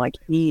Stone, like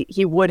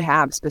he would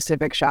have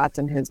specific shots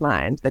in his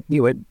mind that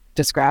he would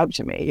describe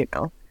to me,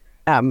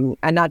 and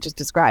not just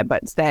describe,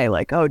 but say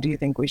like, oh, do you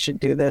think we should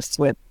do this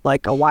with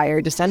like a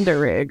wire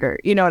descender rig, or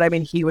what I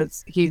mean?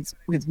 He's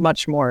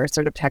much more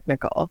sort of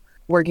technical.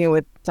 Working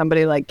with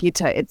somebody like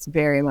Geeta, it's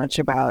very much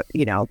about,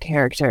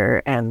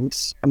 character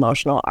and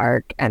emotional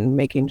arc, and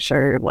making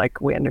sure like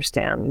we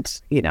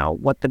understand,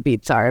 what the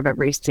beats are of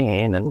every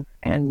scene.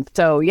 And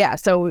so,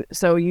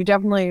 so you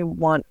definitely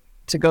want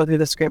to go through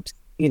the script,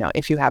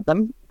 if you have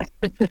them.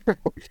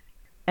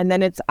 And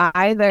then it's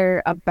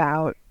either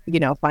about,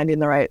 finding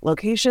the right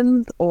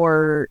locations,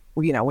 or,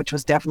 which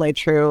was definitely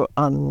true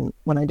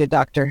when I did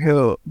Doctor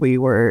Who, we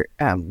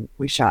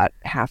shot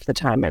half the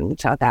time in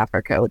South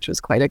Africa, which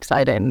was quite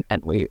exciting.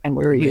 And we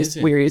were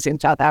using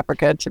South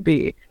Africa to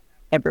be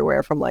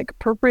everywhere from like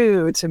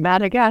Peru to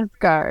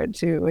Madagascar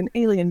to an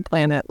alien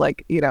planet.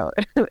 Like,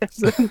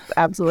 it's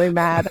absolutely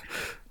mad.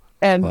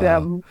 And,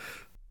 Wow.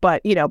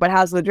 but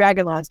House of the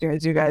Dragon last year,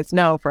 as you guys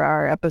know, for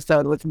our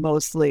episode, was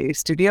mostly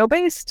studio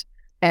based.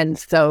 And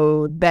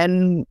so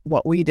then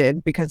what we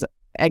did, because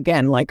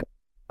again, like,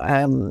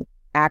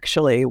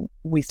 actually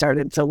we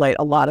started so late,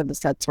 a lot of the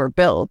sets were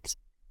built,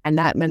 and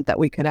that meant that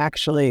we could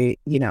actually,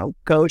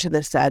 go to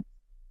the set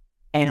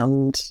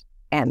and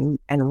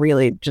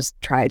really just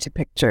try to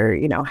picture,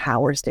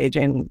 how we're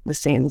staging the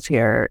scenes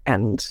here.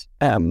 And,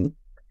 and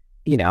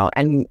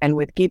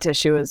with Geeta,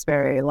 she was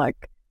very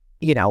like,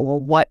 well,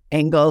 what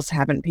angles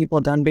haven't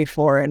people done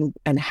before,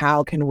 and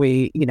how can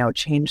we,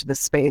 change the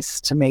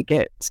space to make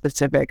it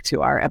specific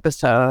to our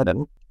episode,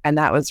 and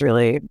that was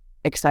really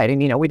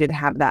exciting. We did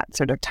have that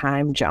sort of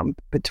time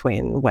jump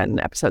between when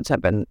episode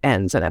 7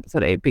 ends and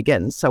episode 8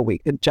 begins, so we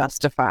could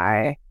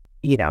justify,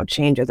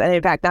 changes, and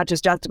in fact, not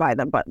just justify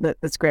them, but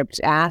the script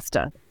asked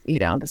us.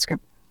 The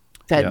script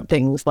said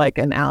things like,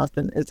 and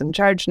Allison is in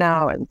charge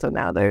now, and so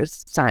now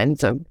there's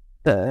signs of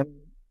the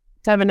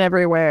 7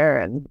 everywhere,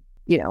 and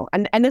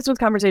and this was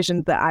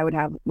conversations that I would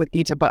have with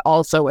Gita, but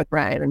also with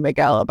Ryan and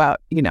Miguel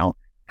about,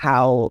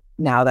 how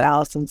now that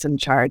Allison's in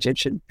charge, it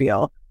should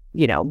feel,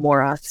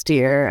 more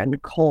austere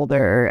and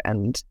colder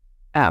and,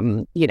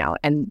 and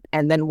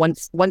then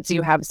once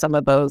you have some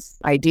of those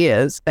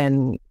ideas,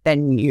 then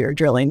you're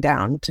drilling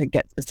down to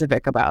get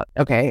specific about,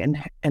 okay,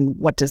 and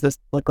what does this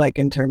look like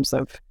in terms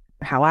of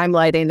how I'm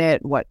lighting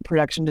it, what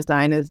production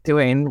design is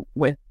doing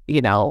with,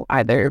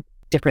 either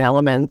different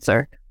elements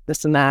or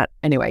this and that.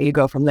 Anyway, you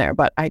go from there.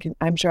 But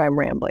I'm sure I'm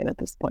rambling at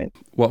this point.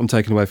 What I'm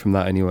taking away from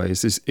that anyway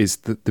is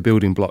the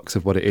building blocks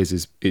of what it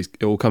is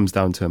it all comes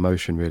down to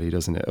emotion, really,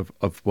 doesn't it?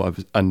 Of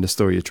and the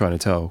story you're trying to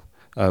tell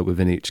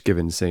within each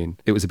given scene.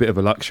 It was a bit of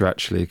a luxury,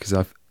 actually, because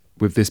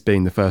with this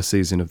being the first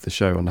season of the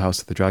show on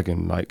House of the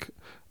Dragon, like,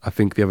 I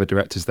think the other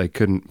directors, they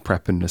couldn't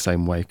prep in the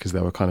same way because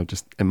they were kind of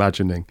just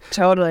imagining.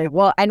 Totally.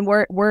 Well, and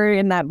we're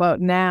in that boat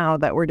now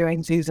that we're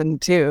doing season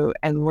 2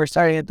 and we're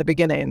starting at the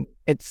beginning.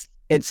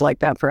 It's like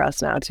that for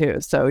us now too.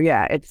 So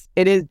yeah,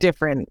 it is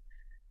different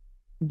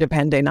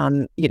depending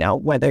on,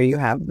 whether you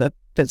have the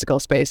physical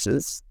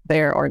spaces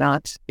there or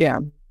not. Yeah.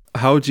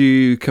 How do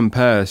you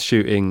compare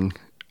shooting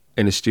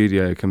in a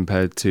studio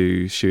compared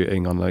to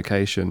shooting on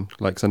location?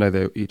 Like, 'cause I know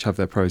they each have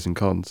their pros and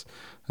cons.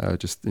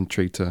 Just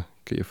intrigued to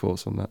get your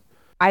thoughts on that.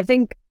 I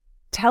think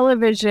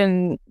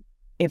television,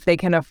 if they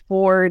can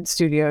afford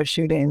studio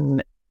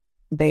shooting,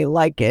 they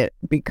like it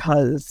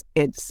because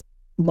it's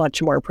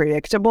much more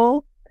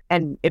predictable.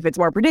 And if it's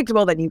more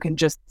predictable, then you can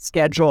just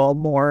schedule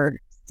more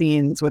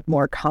scenes with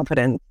more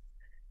confidence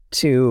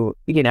to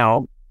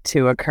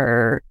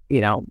occur,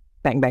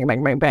 bang, bang,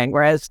 bang, bang, bang.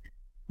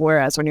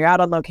 Whereas when you're out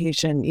on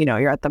location,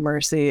 you're at the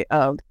mercy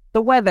of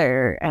the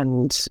weather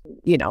and,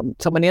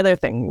 so many other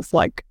things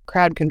like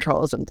crowd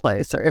controls in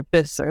place, or if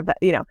this or that,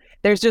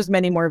 there's just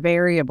many more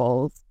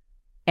variables.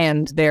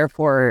 And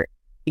therefore,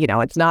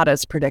 it's not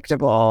as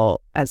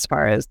predictable as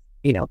far as,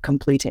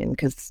 completing,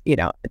 because,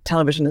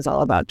 television is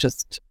all about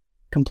just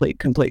complete,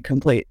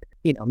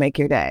 make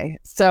your day.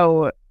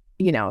 So,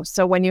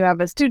 so when you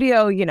have a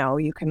studio,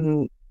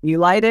 you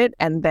light it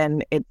and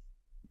then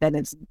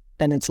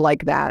it's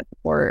like that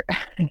for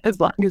as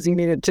long as you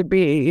need it to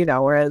be,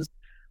 whereas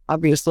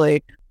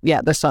obviously,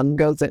 yeah, the sun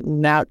goes in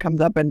and out, comes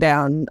up and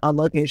down on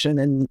location,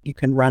 and you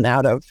can run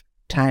out of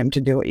time to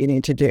do what you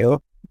need to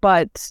do.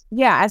 But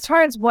yeah, as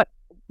far as what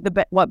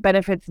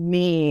benefits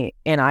me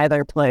in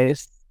either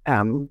place,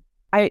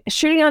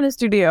 shooting on a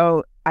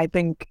studio, I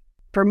think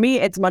for me,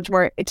 it's much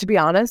more, to be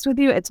honest with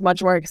you, it's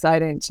much more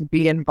exciting to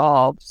be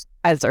involved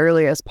as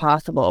early as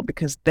possible,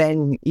 because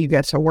then you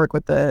get to work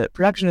with the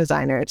production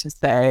designer to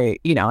say,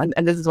 and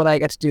this is what I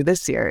get to do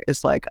this year,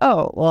 is like,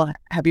 oh, well,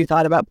 have you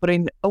thought about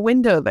putting a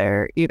window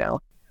there?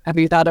 Have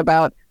you thought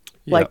about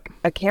like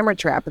a camera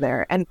trap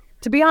there? And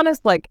to be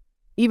honest, like,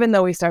 even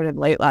though we started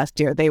late last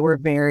year, they were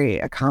very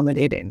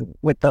accommodating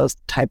with those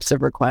types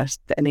of requests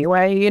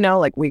anyway,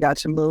 like we got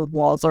to move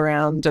walls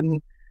around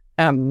and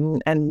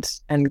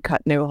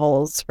cut new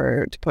holes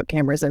to put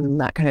cameras in and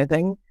that kind of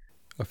thing.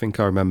 I think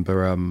I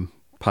remember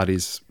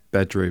Paddy's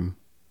bedroom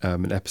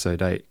in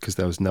episode 8, because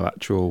there was no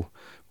actual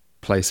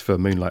place for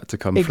moonlight to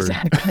come through.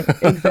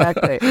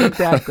 Exactly.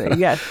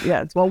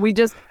 Yes. Well, we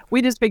just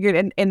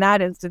figured in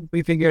that instance,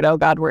 we figured, oh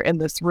God, we're in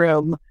this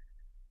room,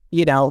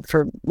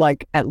 for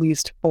like at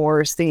least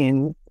 4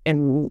 scenes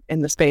in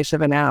the space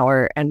of an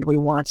hour, and we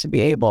want to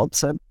be able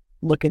to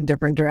look in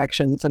different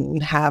directions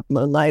and have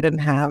moonlight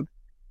and have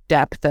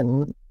depth.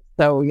 And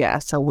so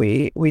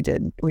we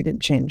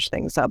did change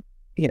things up,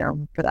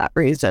 for that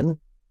reason.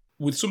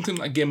 With something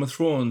like Game of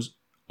Thrones,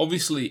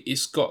 obviously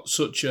it's got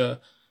such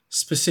a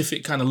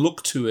specific kind of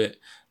look to it.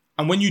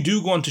 And when you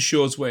do go on to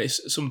shows where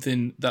it's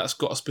something that's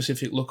got a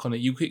specific look on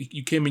it, you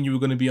came in, you were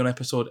going to be on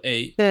episode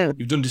 8,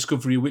 You've done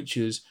Discovery of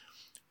Witches.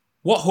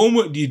 What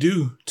homework do you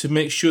do to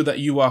make sure that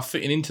you are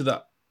fitting into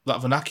that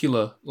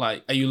vernacular?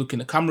 Like, are you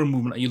looking at camera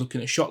movement? Are you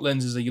looking at shot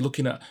lenses? Are you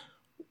looking at,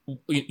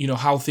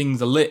 how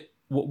things are lit?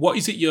 What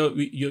is it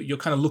you're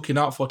kind of looking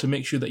out for to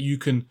make sure that you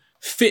can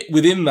fit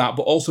within that,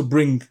 but also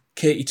bring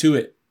Katie to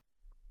it?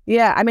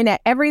 Yeah, I mean,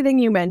 everything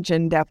you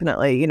mentioned,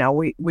 definitely.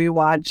 We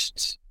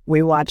watched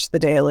the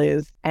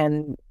dailies,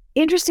 and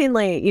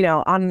interestingly,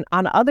 on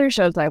other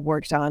shows I've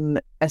worked on,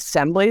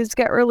 assemblies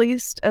get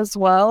released as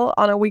well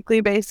on a weekly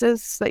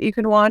basis that you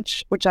can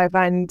watch, which I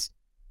find,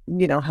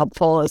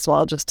 helpful as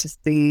well, just to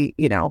see,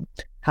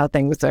 how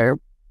things are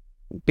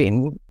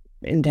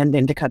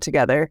intending to cut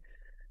together.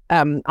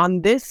 On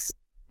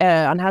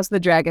House of the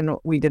Dragon,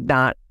 we did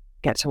not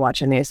get to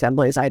watch any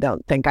assemblies. I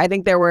don't think. I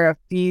think there were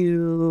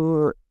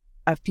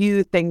a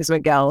few things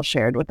Miguel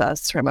shared with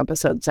us from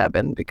episode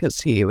 7,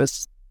 because he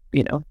was,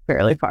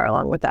 fairly far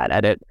along with that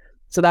edit.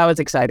 So that was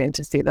exciting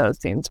to see those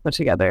scenes put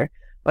together.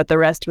 But the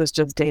rest was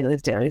just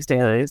dailies.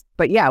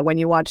 But yeah, when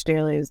you watch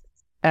dailies,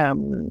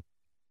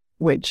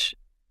 which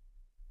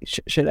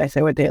should I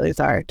say what dailies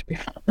are? To be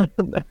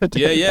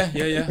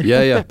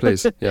Yeah,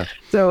 please. Yeah.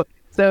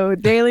 So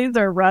dailies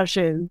or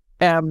rushes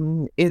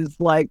is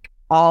like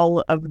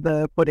all of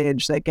the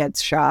footage that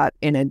gets shot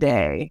in a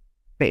day,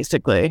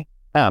 basically.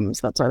 So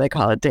that's why they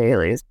call it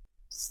dailies.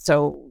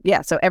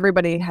 so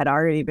everybody had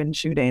already been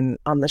shooting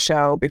on the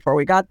show before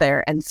we got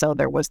there, and so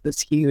there was this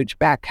huge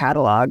back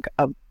catalog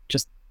of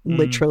just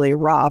literally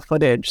raw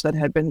footage that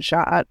had been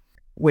shot,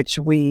 which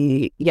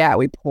we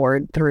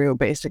poured through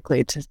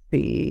basically to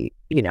see,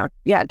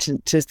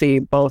 to see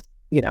both,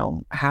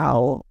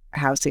 how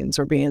scenes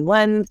were being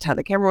lensed, how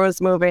the camera was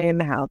moving,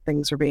 how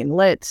things were being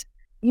lit.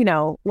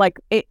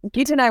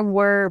 Geeta and I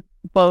were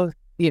both,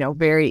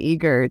 very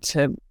eager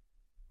to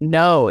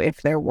know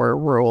if there were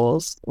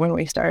rules when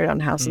we started on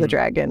House of the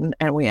Dragon,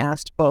 and we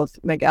asked both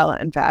Miguel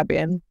and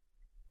Fabian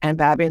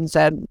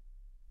said,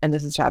 and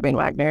this is Fabian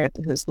Wagner,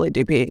 who's the lead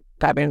DP,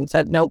 Fabian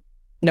said, nope,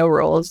 no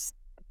rules.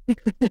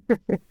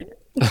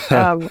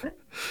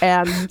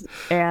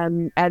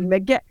 And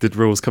Miguel, did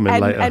rules come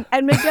in later?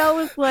 And Miguel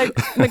was like,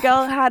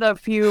 Miguel had a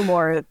few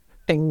more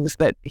things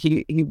that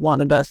he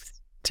wanted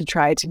us to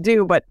try to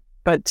do, but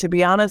to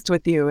be honest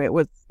with you, it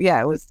was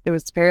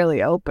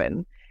fairly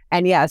open.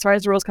 And as far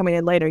as rules coming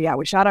in later,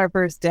 we shot our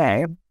first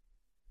day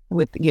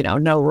with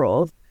no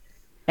rules,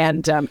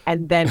 and then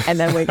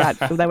we got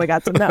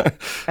some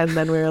notes, and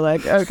then we were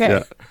like,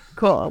 okay,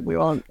 cool, we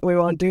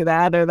won't do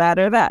that or that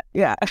or that,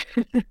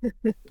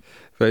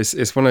 But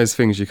it's one of those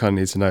things you kind of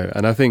need to know,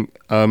 and I think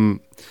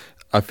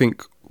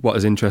what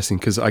is interesting,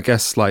 because I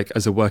guess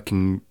as a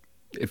working,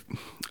 if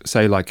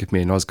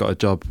me and Oz got a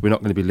job, we're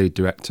not going to be lead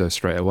director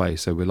straight away,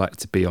 so we like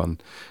to be on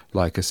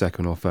a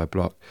second or third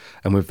block,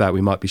 and with that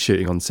we might be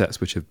shooting on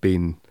sets which have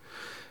been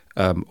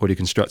already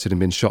constructed and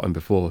been shot in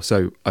before.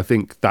 So I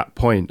think that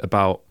point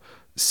about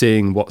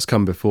seeing what's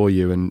come before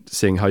you and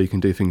seeing how you can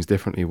do things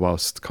differently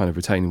whilst kind of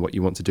retaining what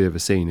you want to do of a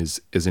scene is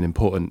an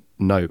important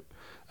note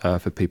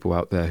for people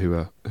out there who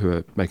are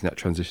making that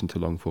transition to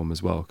long form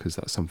as well, because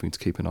that's something to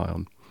keep an eye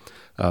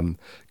on,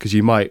 because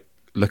you might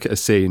look at a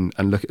scene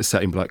and look at a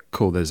setting and be like,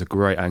 cool, there's a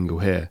great angle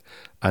here,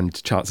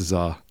 and chances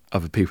are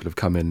other people have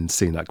come in and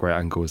seen that great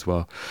angle as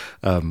well.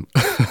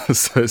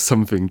 So it's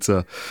something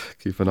to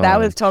keep an eye on. That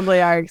was totally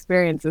our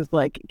experience. Is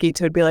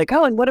Geeta would be like,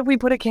 oh, and what if we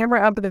put a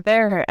camera up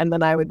there? And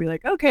then I would be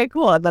like, okay,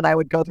 cool. And then I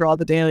would go through all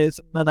the dailies,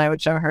 and then I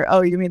would show her,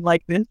 oh, you mean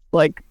like this?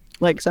 Like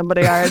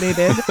somebody already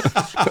did?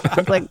 I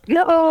was like,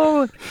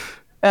 no.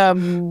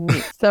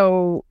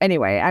 So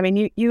anyway, I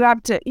mean, you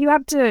have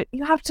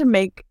to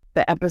make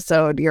the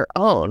episode your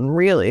own,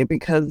 really,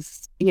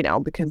 because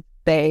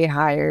they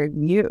hired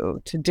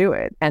you to do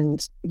it,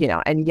 and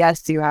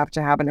yes, you have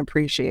to have an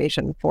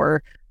appreciation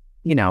for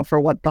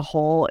what the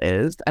whole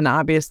is, and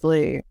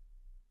obviously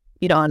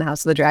on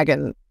House of the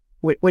Dragon,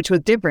 which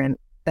was different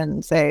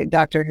than say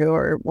Doctor Who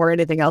or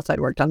anything else I'd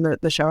worked on, the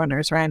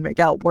showrunners Ryan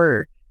Miguel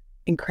were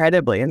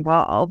incredibly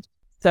involved.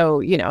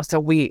 So, so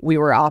we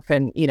were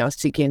often,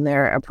 seeking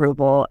their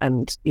approval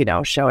and,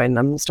 showing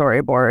them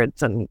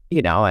storyboards and,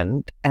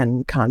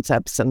 and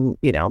concepts and,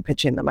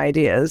 pitching them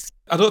ideas.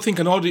 I don't think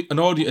a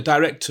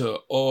director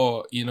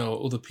or,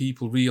 other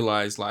people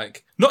realize,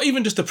 not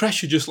even just the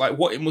pressure, just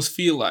what it must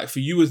feel like for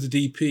you as the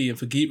DP and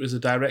for Geeta as a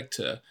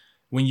director,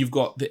 when you've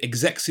got the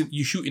execs,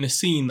 you shoot in a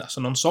scene that's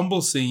an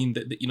ensemble scene,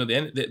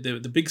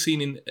 the big scene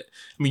in. I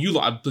mean, you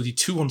lot had bloody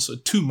two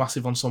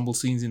massive ensemble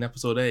scenes in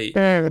episode 8,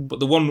 but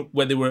the one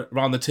where they were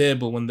around the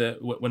table when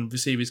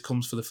Viserys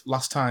comes for the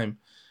last time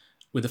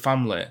with the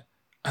family,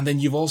 and then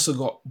you've also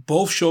got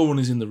both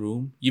showrunners in the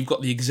room, you've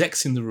got the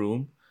execs in the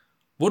room.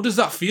 What does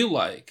that feel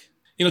like?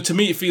 To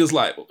me, it feels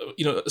like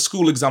a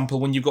school example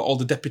when you've got all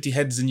the deputy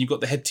heads and you've got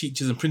the head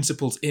teachers and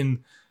principals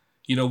in.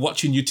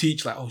 Watching you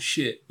teach, I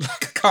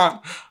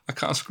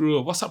can't screw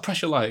up. What's that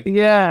pressure like?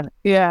 Yeah.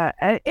 That's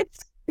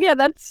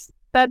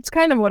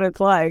kind of what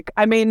it's like.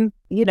 I mean,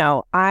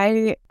 I'll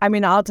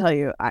tell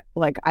you,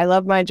 I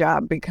love my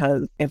job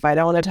because if I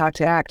don't want to talk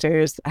to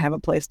actors, I have a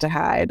place to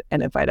hide,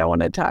 and if I don't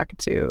want to talk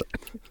to,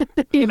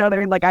 what I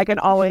mean? I can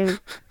always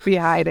be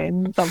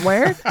hiding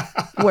somewhere.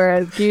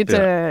 Whereas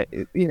Geeta,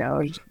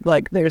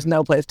 there's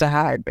no place to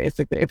hide.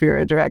 Basically, if you're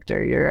a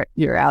director,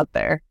 you're out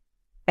there.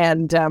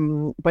 And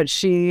but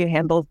she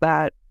handles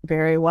that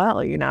very well,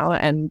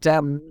 and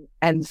so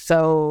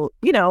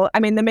I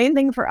mean, the main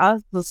thing for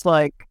us was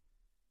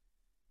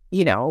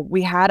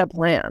we had a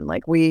plan.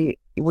 We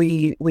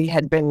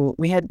had been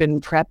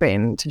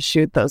prepping to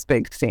shoot those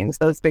big scenes.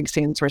 Those big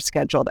scenes were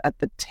scheduled at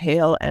the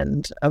tail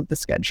end of the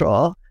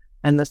schedule,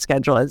 and the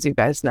schedule, as you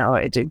guys know,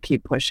 it did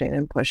keep pushing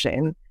and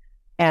pushing,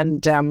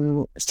 and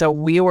so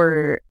we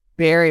were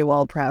very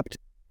well prepped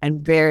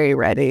and very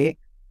ready.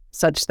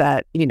 Such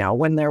that,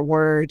 when there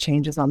were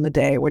changes on the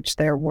day, which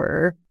there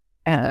were,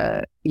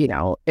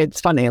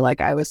 it's funny,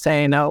 I was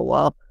saying, oh,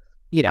 well,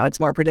 it's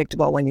more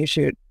predictable when you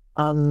shoot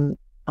in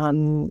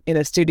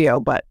a studio,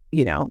 but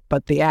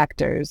the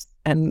actors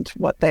and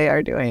what they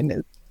are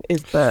doing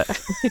is the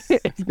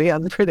is the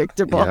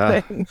unpredictable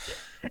thing.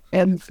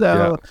 And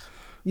so,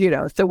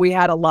 so we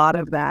had a lot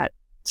of that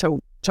to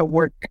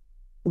work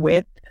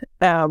with.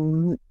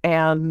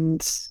 And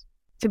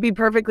to be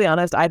perfectly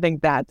honest, I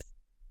think that's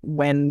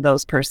when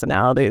those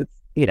personalities,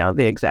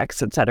 the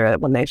execs, et cetera,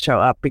 when they show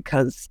up,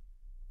 because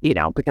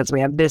we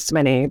have this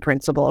many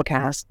principal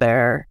cast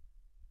there,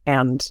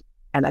 and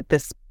at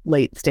this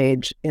late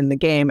stage in the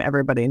game,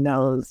 everybody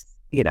knows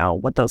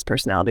what those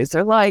personalities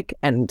are like,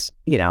 and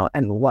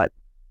and what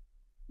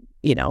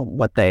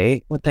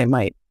they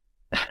might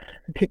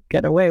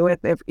get away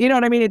with, if you know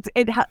what I mean.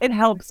 It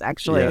helps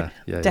actually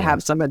to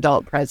have some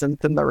adult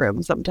presence in the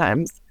room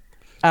sometimes.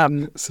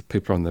 So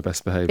people are on their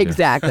best behavior.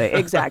 Exactly.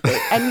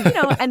 And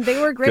and they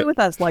were great with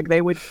us. Like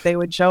they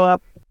would show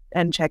up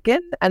and check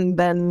in, and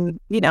then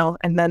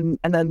and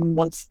then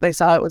once they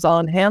saw it was all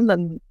in hand,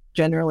 then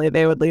generally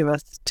they would leave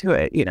us to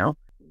it. It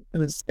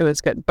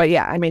was good. But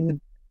yeah, I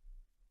mean,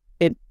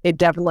 it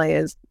definitely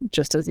is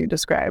just as you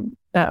described.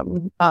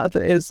 It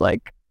is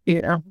like,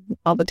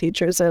 all the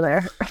teachers are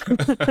there.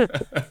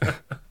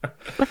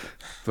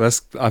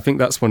 I think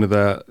that's one of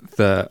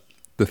the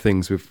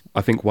things with,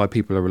 I think, why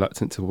people are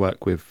reluctant to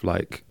work with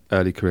like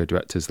early career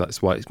directors.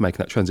 That's why it's making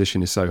that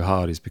transition is so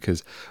hard, is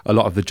because a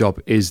lot of the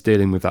job is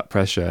dealing with that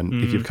pressure.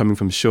 And if you're coming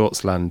from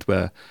shorts land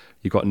where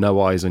you've got no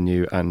eyes on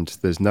you and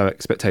there's no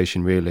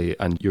expectation really,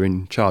 and you're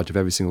in charge of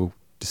every single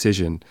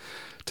decision,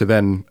 to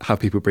then have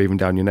people breathing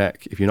down your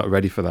neck, if you're not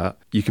ready for that,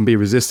 you can be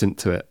resistant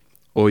to it,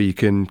 or you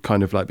can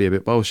kind of like be a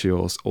bit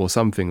bolshy or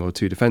something, or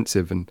too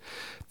defensive. And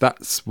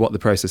that's what the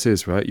process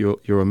is, right?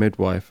 You're a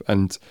midwife,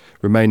 and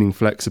remaining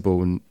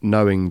flexible and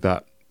knowing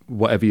that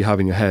whatever you have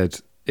in your head,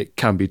 it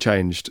can be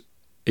changed.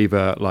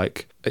 Either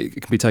like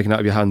it can be taken out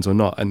of your hands or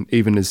not. And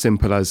even as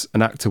simple as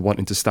an actor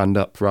wanting to stand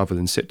up rather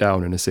than sit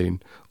down in a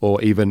scene,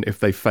 or even if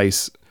they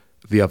face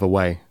the other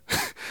way,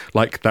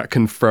 like that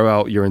can throw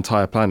out your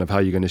entire plan of how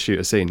you're going to shoot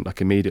a scene,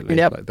 like immediately,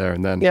 like there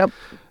and then.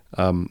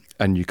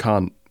 And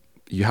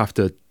you have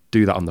to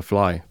do that on the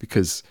fly,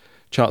 because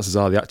chances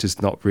are the actor's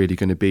not really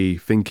going to be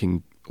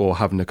thinking or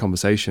having a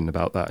conversation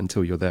about that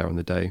until you're there on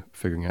the day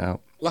figuring it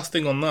out. Last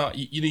thing on that,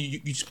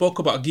 you spoke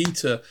about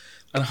Geeta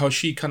and how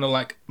she kind of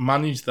like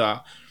managed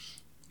that,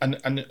 and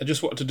I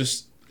just wanted to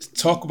just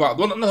talk about,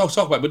 well, not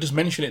talk about it, but just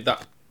mention it,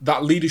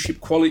 that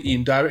leadership quality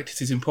in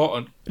directors is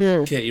important,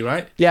 Katie,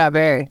 right? Yeah,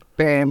 very,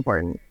 very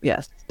important.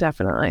 Yes,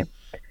 definitely.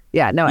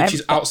 Yeah, no, which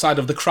is outside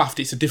of the craft.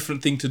 It's a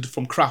different thing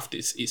from craft.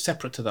 It's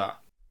separate to that.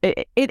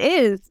 It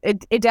is.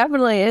 It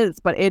definitely is.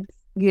 But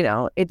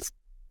it's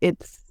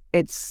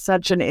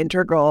such an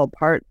integral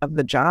part of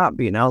the job.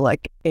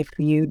 Like if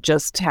you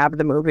just have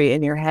the movie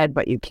in your head,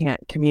 but you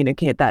can't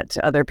communicate that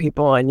to other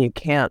people, and you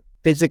can't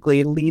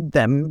physically lead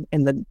them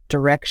in the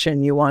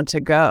direction you want to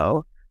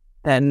go,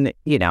 then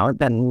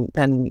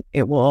then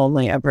it will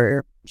only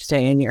ever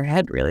stay in your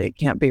head. Really, it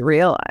can't be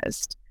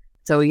realized.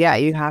 So yeah,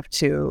 you have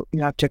to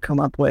come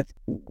up with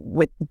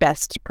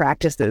best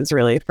practices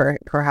really for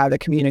how to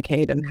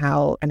communicate and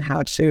how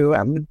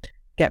to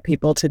get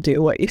people to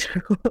do what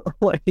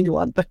you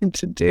want them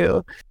to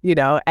do.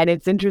 And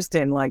it's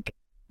interesting, like,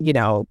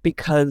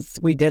 because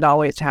we did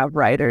always have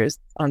writers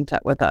on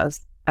set with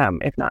us,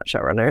 if not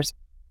showrunners.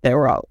 There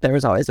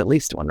was always at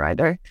least one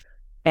writer,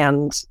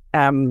 and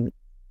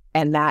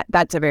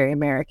that's a very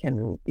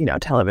American,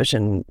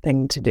 television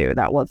thing to do.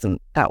 That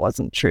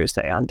wasn't true,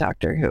 say, on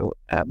Doctor Who.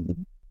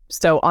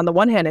 So on the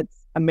one hand,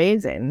 it's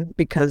amazing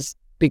because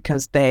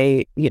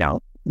they,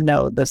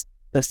 know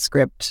the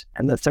script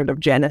and the sort of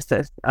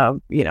genesis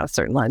of,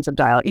 certain lines of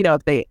dialogue.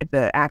 If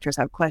the actors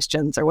have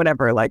questions or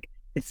whatever, like,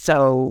 it's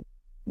so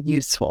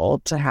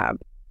useful to have,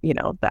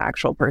 the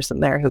actual person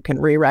there who can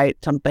rewrite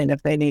something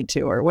if they need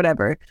to or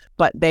whatever.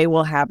 But they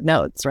will have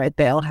notes, right?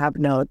 They'll have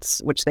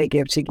notes which they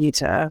give to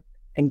Geeta.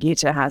 And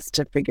Geeta has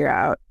to figure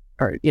out,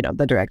 or,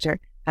 the director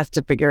has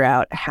to figure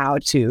out how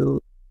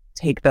to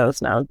take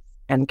those notes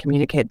and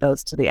communicate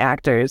those to the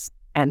actors,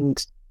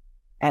 and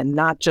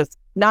not just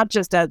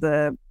as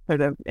a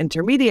sort of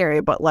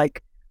intermediary, but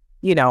like,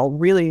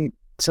 really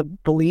to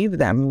believe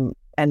them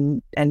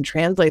and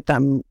translate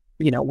them,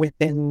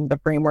 within the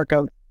framework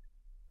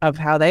of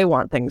how they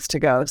want things to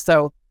go.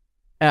 So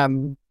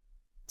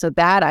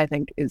that I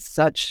think is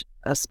such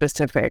a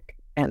specific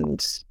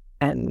and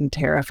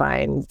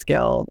terrifying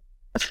skill.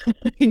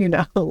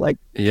 Like,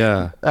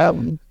 yeah,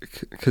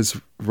 because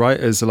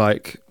writers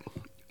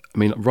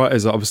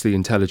writers are obviously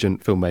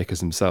intelligent filmmakers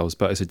themselves,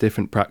 but it's a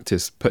different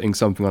practice putting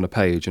something on a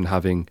page and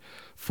having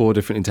 4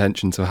 different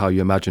intentions of how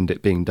you imagined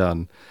it being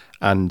done.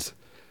 And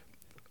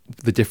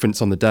the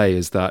difference on the day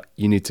is that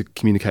you need to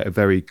communicate a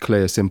very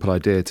clear, simple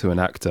idea to an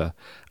actor,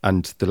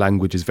 and the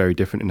language is very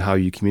different in how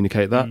you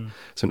communicate that.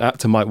 So an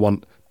actor might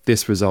want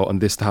this result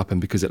and this to happen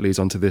because it leads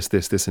on to this,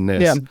 and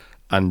this. Yeah.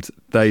 And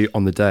they,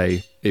 on the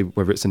day,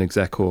 whether it's an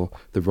exec or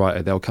the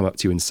writer, they'll come up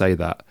to you and say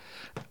that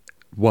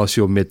whilst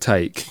you're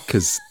mid-take,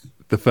 because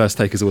the first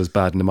take is always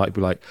bad, and it might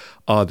be like,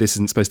 this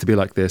isn't supposed to be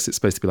like this, it's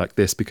supposed to be like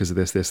this because of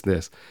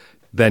this.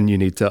 Then you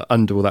need to,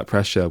 under all that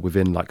pressure,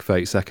 within like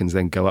 30 seconds,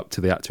 then go up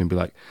to the actor and be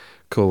like,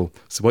 cool,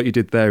 so what you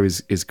did there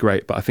is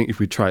great, but I think if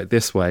we try it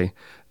this way,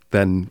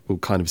 then we'll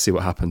kind of see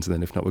what happens, and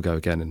then if not, we'll go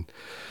again.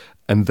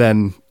 And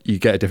then you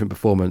get a different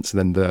performance,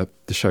 and then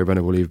the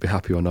showrunner will either be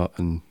happy or not,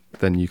 and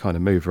then you kind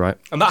of move, right?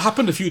 And that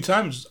happened a few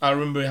times. I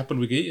remember it happened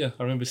with Geeta.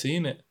 I remember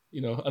seeing it.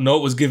 A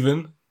note was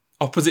given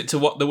opposite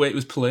to the way it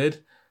was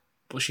played,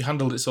 but she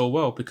handled it so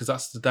well because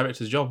that's the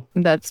director's job.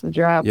 That's the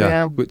job,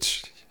 yeah.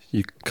 Which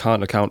you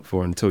can't account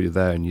for until you're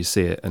there and you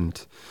see it,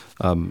 and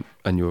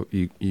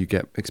you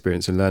get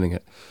experience in learning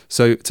it.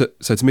 So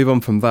to move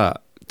on from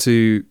that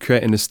to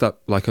creating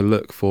a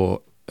look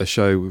for a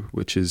show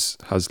which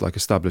has like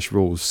established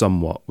rules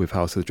somewhat with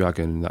House of the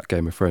Dragon, and that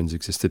Game of Thrones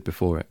existed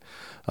before it.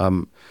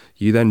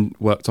 You then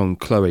worked on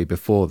Chloe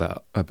before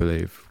that, I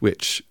believe,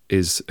 which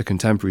is a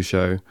contemporary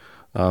show,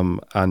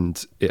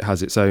 and it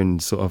has its own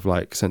sort of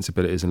like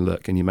sensibilities and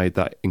look, and you made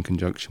that in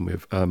conjunction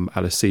with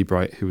Alice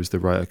Seabright, who was the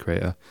writer,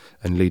 creator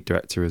and lead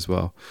director as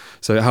well.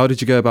 So how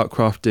did you go about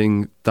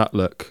crafting that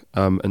look,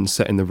 and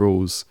setting the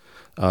rules,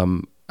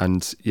 and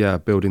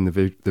building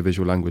the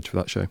visual language for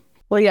that show?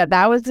 Well, yeah,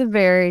 that was a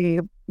very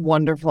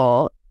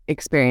wonderful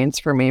experience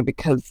for me,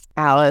 because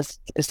Alice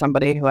is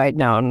somebody who I'd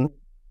known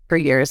for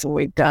years, and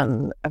we'd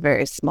done a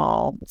very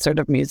small sort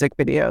of music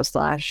video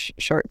 /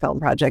 short film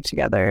project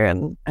together,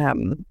 and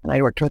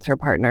I worked with her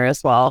partner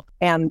as well.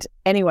 And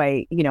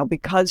anyway,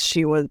 because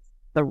she was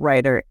the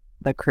writer,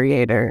 the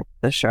creator,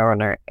 the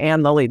showrunner,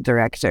 and the lead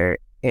director,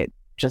 it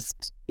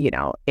just,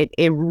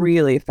 it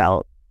really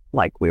felt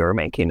like we were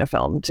making a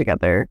film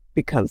together,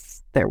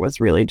 because there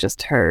was really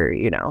just her,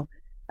 we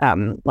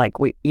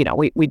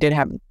did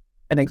have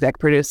an exec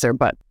producer,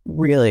 but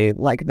really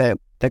like the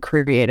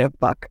creative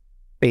buck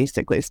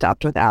basically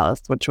stopped with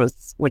Alice, which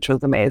was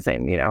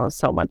amazing,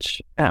 so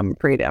much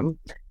freedom.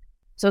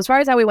 So as far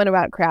as how we went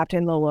about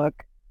crafting the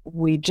look,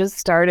 we just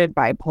started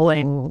by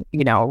pulling,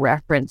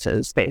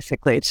 references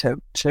basically to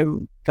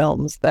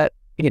films that,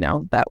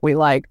 that we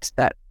liked,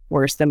 that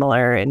were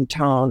similar in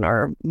tone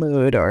or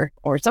mood or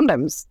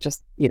sometimes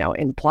just,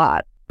 in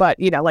plot. But,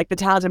 like The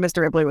Talented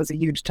Mr. Ripley was a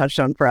huge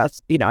touchstone for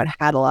us. It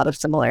had a lot of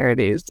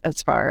similarities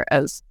as far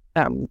as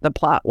the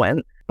plot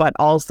went, but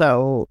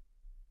also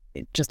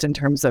just in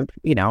terms of,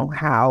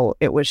 how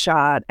it was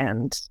shot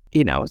and,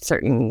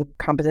 certain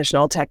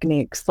compositional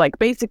techniques. Like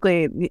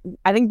basically,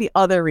 I think the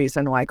other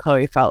reason why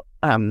Chloe felt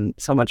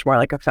so much more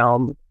like a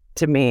film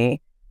to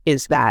me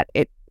is that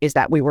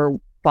we were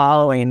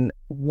following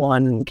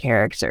one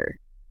character,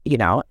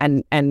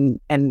 and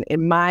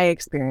in my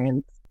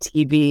experience,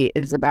 TV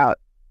is about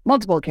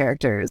multiple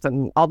characters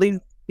and all these,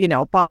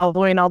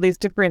 following all these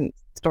different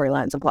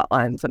storylines and plot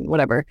lines and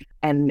whatever.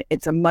 And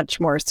it's a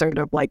much more sort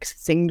of like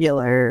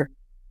singular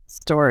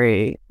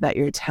story that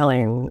you're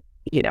telling,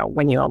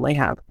 when you only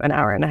have an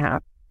hour and a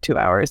half, 2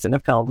 hours in a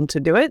film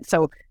to do it.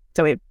 So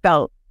it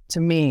felt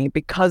to me,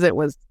 because it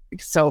was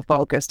so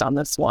focused on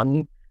this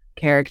one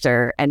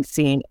character and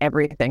seeing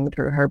everything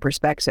through her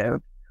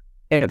perspective,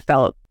 it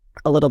felt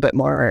a little bit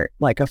more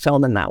like a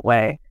film in that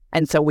way.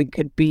 And so we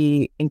could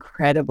be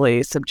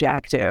incredibly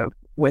subjective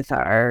with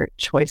our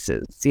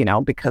choices,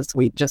 because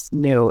we just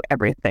knew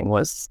everything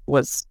was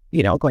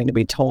going to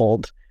be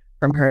told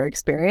from her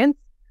experience.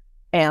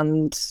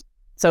 And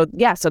so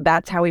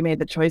that's how we made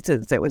the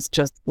choices. It was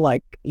just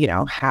like,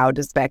 how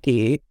does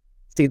Becky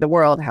see the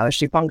world? How is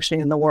she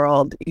functioning in the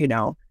world?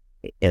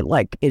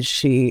 Is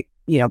she,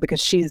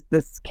 because she's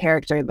this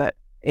character that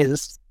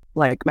is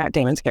like Matt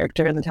Damon's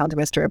character in The Talented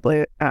Mr.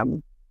 Ripley.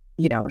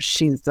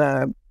 She's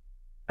a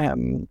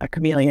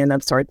chameleon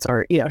of sorts,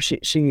 or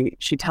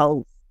she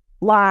tells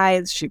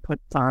lies, she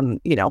puts on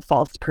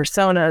false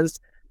personas,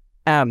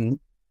 and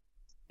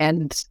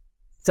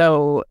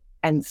so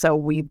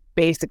we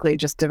basically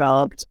just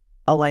developed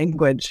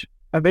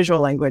a visual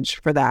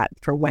language for that,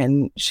 for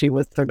when she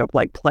was sort of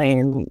like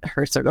playing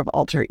her sort of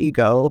alter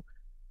ego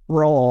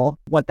role,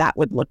 what that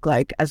would look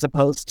like, as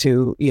opposed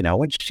to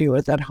when she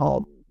was at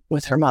home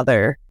with her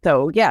mother.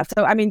 So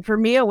I mean, for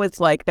me, it was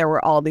like there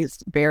were all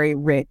these very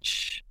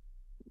rich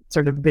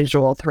sort of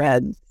visual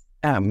threads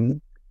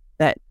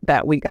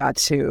that we got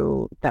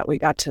to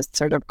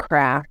sort of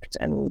craft,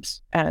 and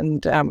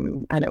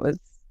it was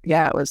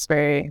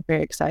very,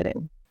 very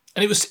exciting.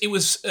 And it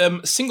was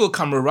single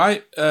camera,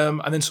 right?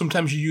 And then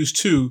sometimes you use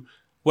two,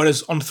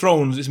 whereas on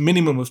Thrones it's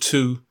minimum of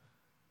two,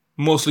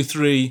 mostly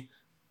three,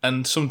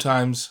 and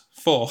sometimes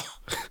four.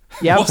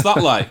 Yep. What's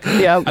that like?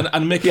 Yep.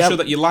 And making sure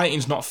that your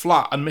lighting's not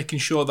flat, and making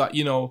sure that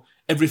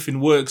everything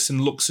works and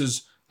looks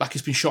as like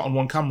it's been shot on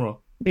one camera.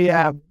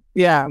 Yeah.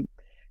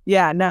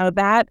 Now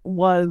that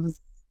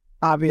was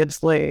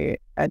obviously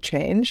a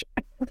change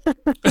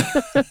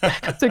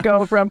to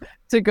go from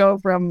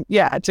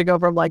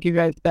like you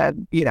guys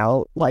said,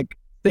 like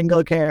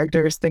single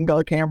character,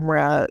 single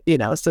camera,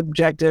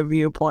 subjective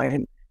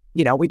viewpoint.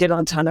 We did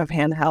a ton of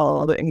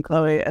handheld in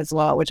Chloe as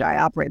well, which I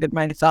operated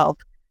myself.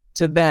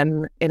 To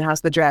then in House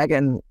of the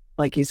Dragon,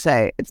 like you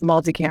say, it's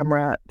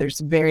multi-camera. There's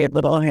very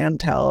little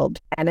handheld,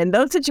 and in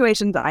those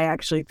situations, I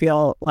actually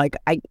feel like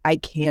I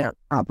can't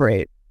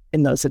operate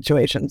in those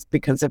situations,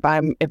 because if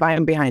I'm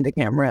behind a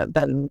camera,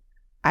 then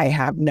I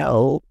have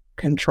no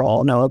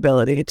control, no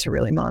ability to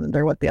really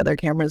monitor what the other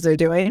cameras are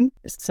doing.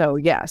 So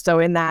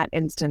in that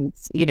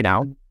instance, you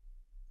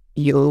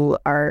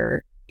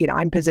are,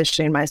 I'm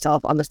positioning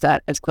myself on the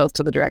set as close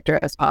to the director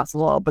as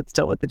possible, but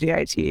still with the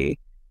GIT.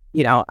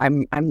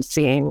 I'm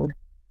seeing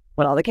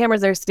what all the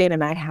cameras are seeing,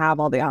 and I have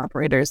all the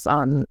operators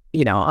on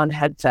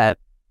headset,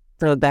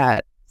 so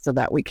that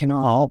we can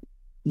all,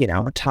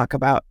 talk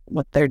about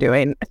what they're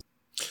doing.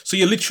 So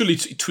you're literally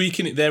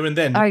tweaking it there and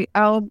then?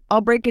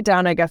 I'll break it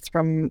down, I guess,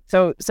 from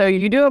so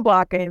you do a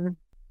blocking,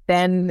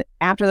 then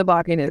after the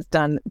blocking is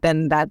done,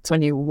 then that's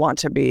when you want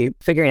to be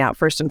figuring out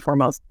first and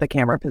foremost the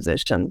camera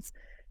positions.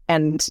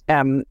 And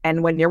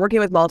when you're working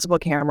with multiple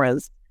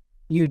cameras,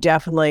 you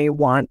definitely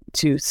want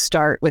to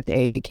start with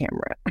a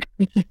camera.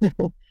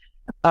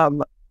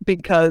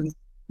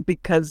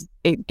 because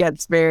it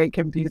gets very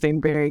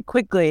confusing very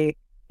quickly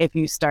if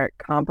you start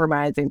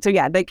compromising. So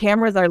yeah, the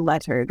cameras are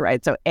lettered,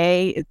 right? So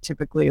A is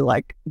typically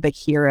like the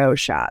hero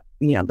shot,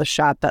 the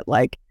shot that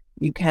like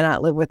you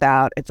cannot live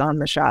without. It's on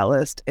the shot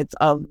list. It's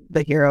of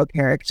the hero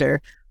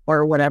character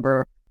or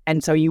whatever.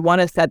 And so you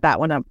want to set that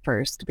one up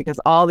first because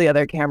all the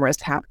other cameras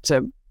have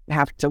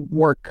to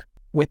work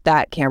with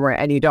that camera,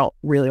 and you don't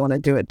really want to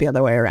do it the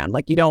other way around.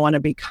 Like you don't want to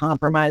be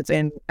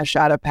compromising a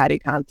shot of Patty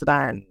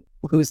Considine,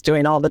 who's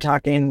doing all the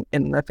talking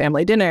in the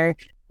family dinner,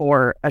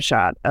 or a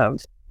shot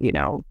of,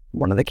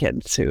 one of the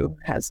kids who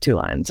has 2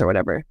 lines or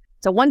whatever.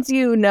 So once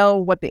you know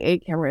what the A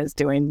camera is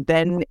doing,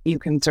 then you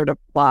can sort of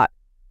plot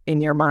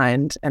in your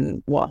mind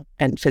and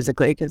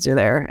physically because you're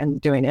there and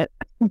doing it.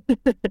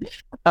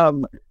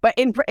 But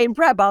in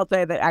prep, I'll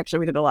say that actually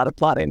we did a lot of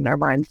plotting in our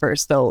mind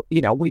first. So,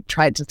 we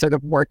tried to sort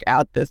of work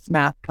out this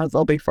math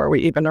puzzle before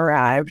we even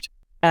arrived.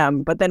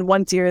 But then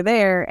once you're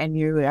there and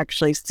you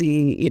actually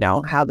see,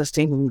 how the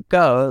scene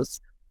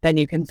goes, then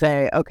you can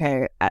say,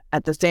 okay,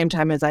 at the same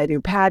time as I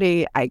do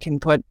Patty, I can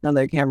put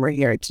another camera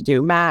here to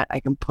do Matt. I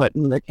can put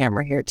another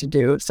camera here to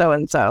do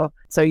so-and-so.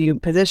 So you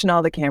position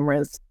all the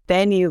cameras,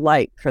 then you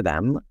light for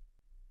them.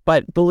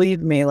 But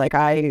believe me, like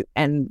they're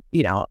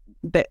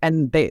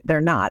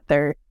not.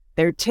 They're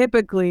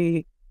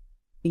typically,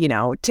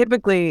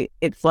 typically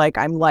it's like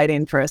I'm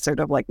lighting for a sort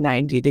of like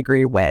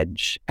 90-degree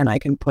wedge, and I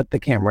can put the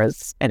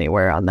cameras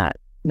anywhere on that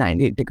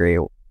 90-degree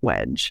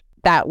wedge.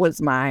 That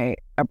was my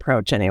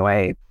approach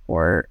anyway,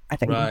 for I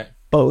think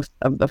both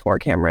of the 4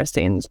 camera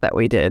scenes that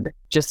we did,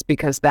 just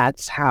because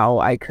that's how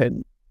I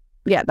could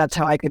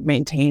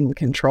maintain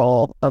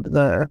control of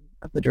the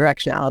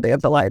directionality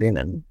of the lighting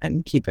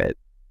and keep it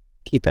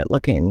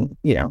looking,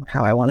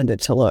 how I wanted it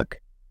to look.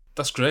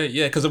 That's great,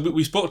 yeah, because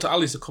we spoke to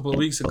Alice a couple of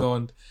weeks ago,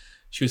 and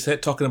she was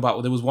talking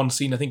about, there was one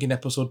scene, I think in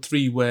episode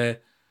 3, where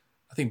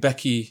I think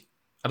Becky,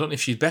 I don't know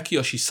if she's Becky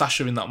or she's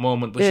Sasha in that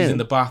moment, but she's in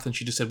the bath and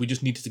she just said, we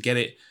just needed to get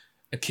it.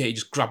 And Katie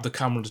just grabbed the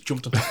camera and just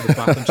jumped on top of the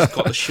bath and just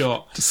got the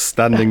shot. Just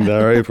standing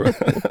there over it.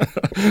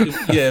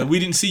 Yeah, we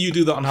didn't see you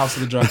do that on House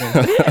of the Dragon.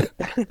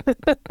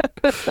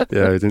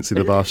 Yeah, we didn't see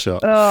the bath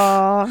shot.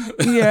 Oh,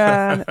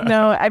 yeah.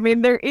 No, I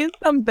mean, there is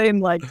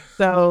something like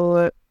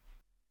so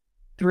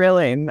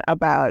thrilling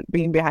about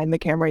being behind the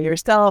camera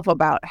yourself,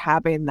 about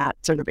having that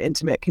sort of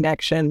intimate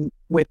connection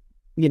with,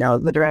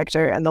 the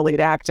director and the lead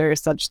actor,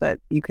 such that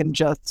you can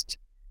just,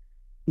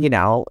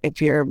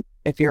 if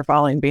you're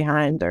falling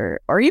behind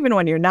or even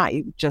when you're not,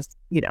 you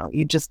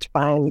just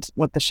find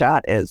what the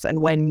shot is.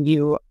 And when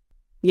you're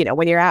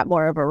at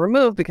more of a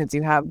remove because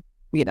you have,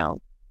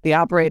 the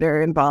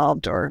operator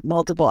involved or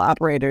multiple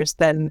operators,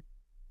 then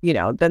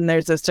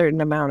there's a certain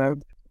amount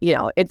of,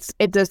 it's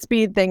a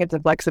speed thing, it's a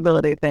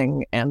flexibility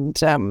thing.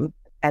 And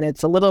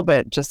it's a little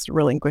bit just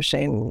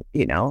relinquishing,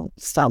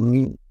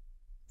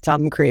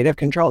 some creative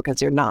control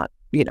because you're not,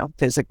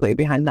 physically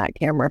behind that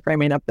camera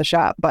framing up the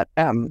shot. But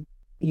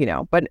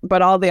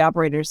but all the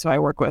operators who I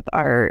work with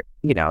are,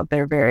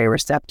 they're very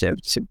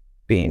receptive to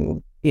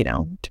being,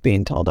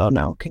 told, oh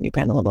no, can you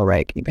pan a little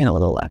right? Can you pan a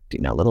little left?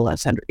 A little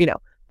less center,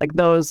 like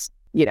those,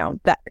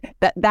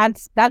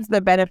 that's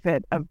the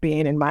benefit of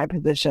being in my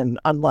position.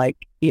 Unlike,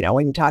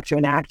 when you talk to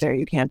an actor,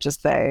 you can't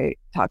just say,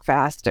 talk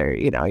faster,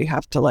 you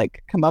have to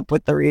like come up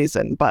with the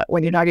reason. But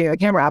when you're talking to a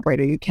camera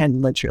operator, you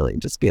can literally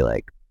just be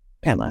like,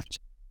 pan left,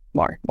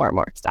 more,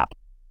 stop.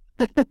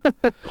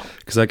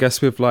 Because I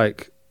guess with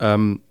like,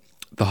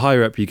 the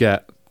higher up you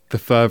get, the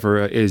further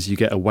it is you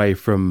get away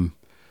from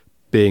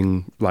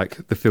being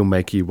like the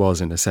filmmaker you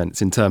was, in a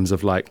sense, in terms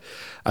of like,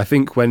 I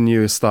think when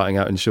you're starting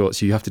out in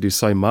shorts, you have to do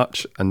so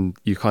much and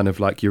you kind of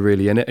like, you're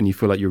really in it and you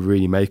feel like you're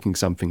really making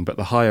something. But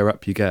the higher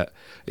up you get,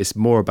 it's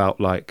more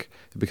about like,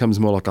 it becomes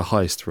more like a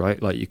heist,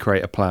 right? Like you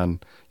create a plan,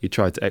 you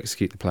try to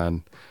execute the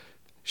plan,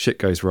 shit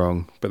goes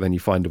wrong, but then you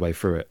find a way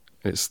through it.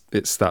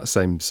 It's that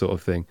same sort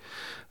of thing.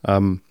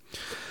 And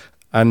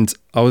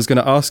I was going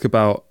to ask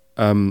about,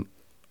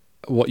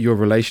 what your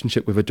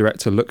relationship with a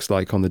director looks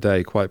like on the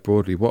day, quite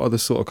broadly. What are the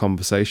sort of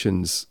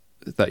conversations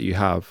that you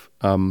have?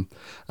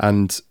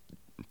 And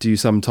do you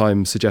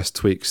sometimes suggest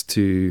tweaks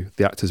to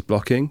the actor's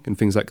blocking and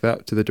things like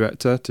that to the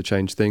director to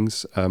change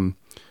things?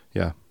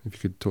 Yeah, if you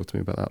could talk to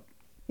me about that.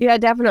 Yeah,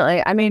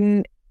 definitely. I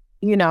mean,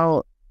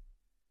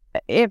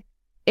 if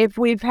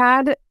we've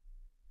had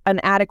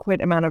an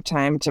adequate amount of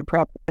time to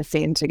prep a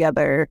scene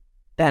together,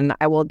 then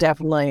I will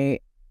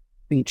definitely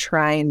be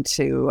trying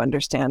to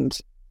understand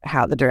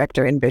how the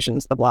director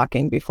envisions the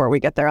blocking before we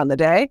get there on the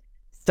day.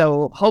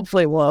 So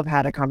hopefully we'll have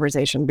had a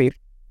conversation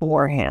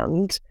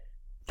beforehand.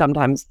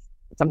 Sometimes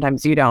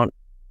you don't,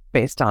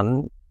 based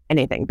on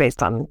anything,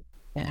 based on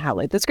how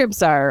late the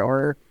scripts are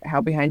or how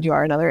behind you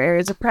are in other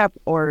areas of prep,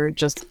 or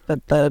just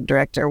that the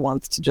director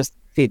wants to just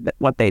see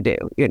what they do,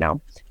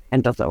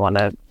 and doesn't want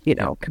to,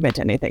 commit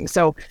to anything.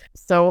 So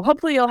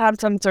hopefully you'll have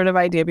some sort of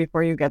idea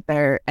before you get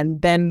there.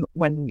 And then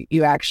when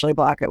you actually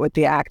block it with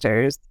the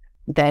actors,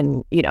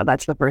 then,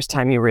 that's the first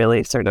time you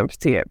really sort of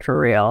see it for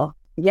real.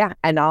 Yeah.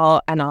 And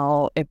I'll,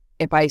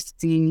 if I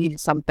see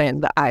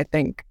something that I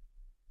think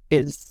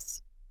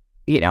is,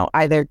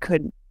 either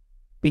could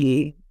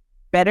be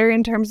better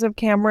in terms of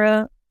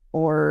camera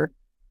or,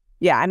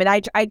 yeah, I mean,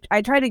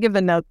 I try to give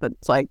the note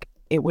that's like,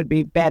 it would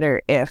be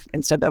better if,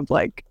 instead of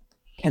like,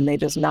 can they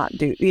just not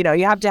do,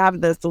 you have to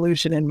have the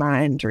solution in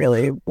mind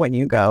really when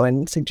you go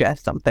and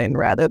suggest something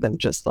rather than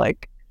just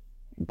like,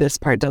 this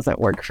part doesn't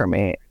work for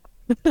me.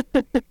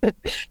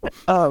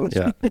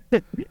 Yeah.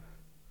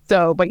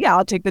 So, but yeah,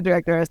 I'll take the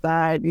director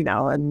aside,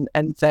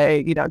 and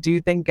say, do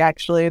you think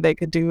actually they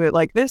could do it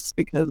like this?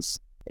 Because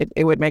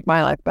it would make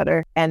my life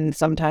better. And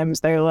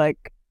sometimes they're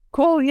like,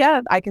 cool,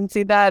 yeah, I can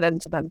see that.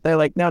 And sometimes they're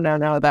like, no,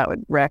 that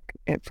would wreck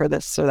it for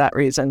this or that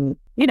reason,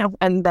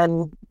 and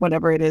then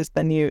whatever it is,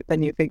 then you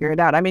figure it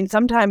out. I mean,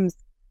 sometimes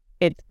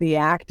it's the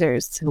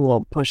actors who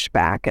will push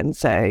back and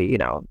say,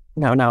 no,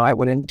 I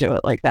wouldn't do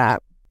it like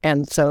that.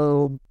 And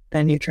so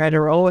then you try to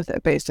roll with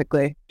it,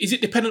 basically. Is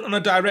it dependent on a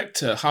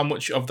director how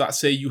much of that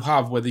say you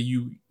have? Whether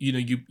you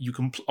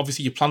can,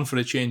 obviously you plan for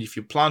a change if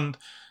you planned,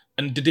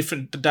 and the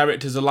different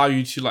directors allow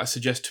you to like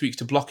suggest tweaks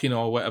to blocking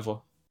or whatever.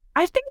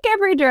 I think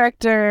every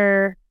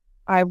director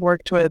I've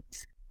worked with,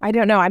 I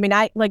don't know. I mean,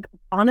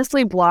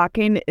 honestly,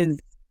 blocking is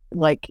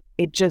like,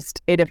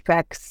 it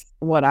affects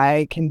what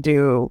I can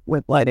do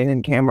with lighting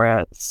and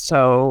camera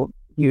so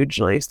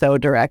hugely, so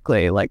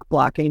directly. Like,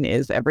 blocking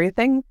is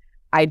everything.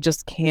 I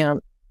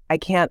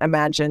can't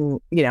imagine,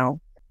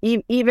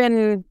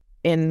 even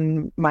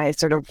in my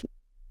sort of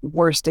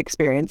worst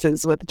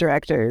experiences with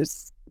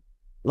directors,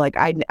 like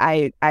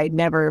I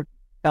never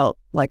felt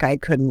like I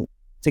couldn't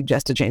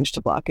suggest a change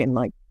to blocking.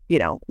 Like,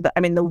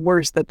 the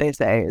worst that they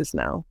say is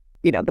no.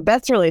 The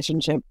best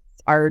relationships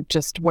are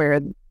just where,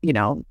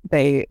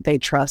 they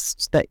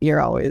trust that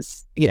you're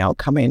always,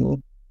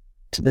 coming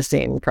to the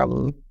scene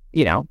from,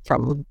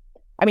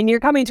 you're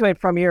coming to it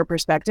from your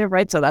perspective,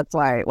 right? So that's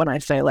why when I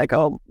say like,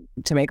 oh,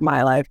 to make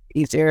my life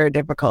easier or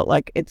difficult,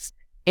 like it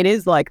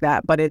is like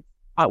that. But it's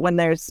when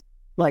there's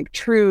like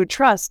true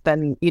trust,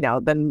 then,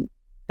 then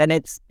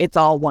it's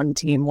all one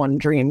team, one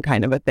dream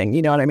kind of a thing.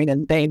 You know what I mean?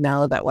 And they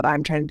know that what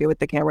I'm trying to do with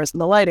the cameras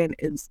and the lighting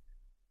is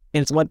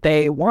what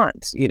they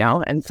want,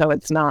 And so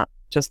it's not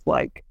just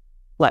like,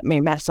 let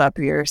me mess up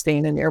your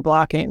scene and your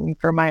blocking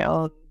for my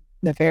own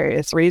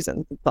nefarious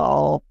reasons. It's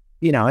all,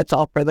 it's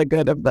all for the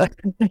good of the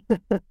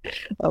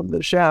of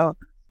the show.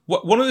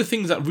 One of the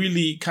things that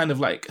really kind of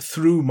like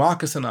threw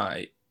Marcus and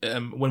I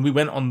when we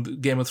went on the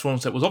Game of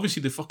Thrones set was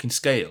obviously the fucking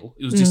scale.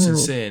 It was just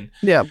insane.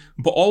 Yeah.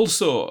 But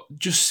also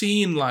just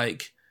seeing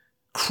like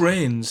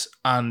cranes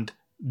and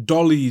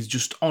dollies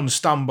just on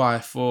standby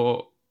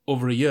for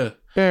over a year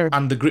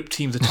and the grip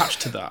teams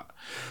attached to that.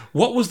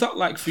 What was that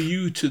like for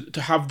you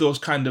to have those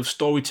kind of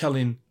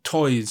storytelling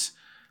toys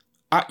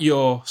at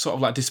your sort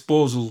of like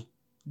disposal?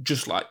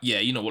 Just like,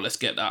 yeah, let's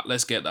get that,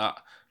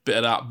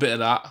 bit of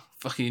that.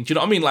 Fucking, do you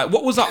know what I mean? Like,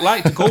 what was that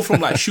like to go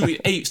from like shooting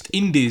 8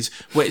 indies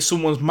where it's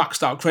someone's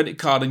maxed out credit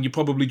card and you're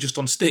probably just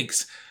on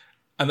sticks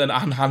and then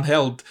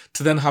handheld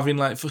to then having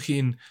like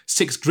fucking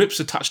 6 grips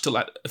attached to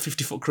like a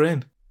 50-foot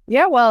crane?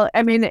 Yeah, well,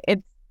 I mean,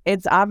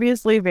 it's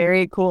obviously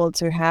very cool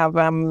to have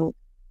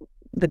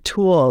the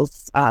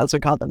tools, as we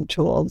call them,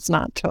 tools,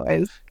 not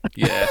toys.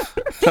 Yeah.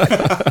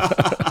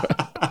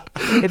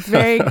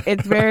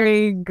 It's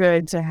very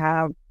good to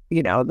have,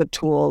 the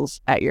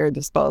tools at your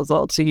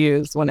disposal to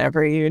use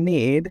whenever you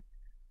need.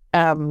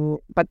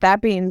 But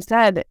that being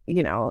said,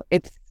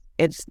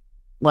 it's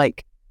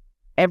like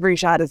every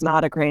shot is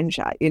not a crane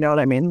shot. You know what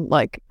I mean?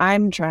 Like,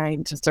 I'm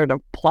trying to sort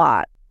of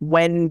plot,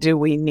 when do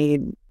we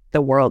need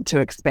the world to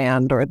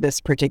expand or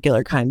this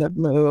particular kind of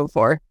move,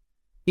 or,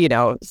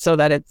 so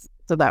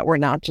that we're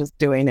not just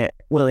doing it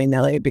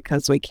willy-nilly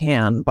because we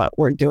can, but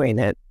we're doing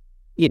it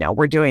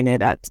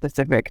at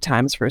specific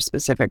times for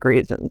specific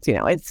reasons.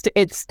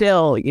 It's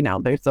still,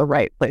 there's the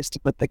right place to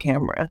put the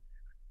camera.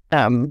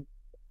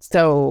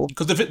 So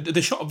because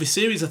the shot of the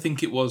series, I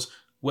think it was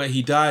where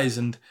he dies,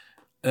 and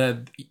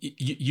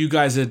you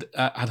guys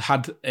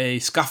had a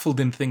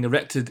scaffolding thing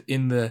erected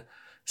in the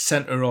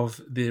center of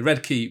the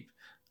Red Keep,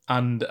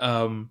 and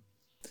then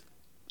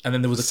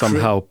there was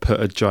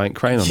put a giant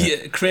crane on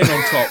it. Yeah, crane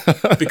on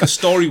top, because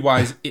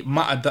story-wise, it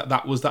mattered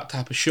that was that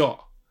type of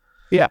shot.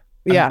 Yeah.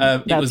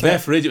 Yeah, it was there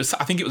for ages.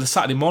 I think it was a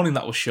Saturday morning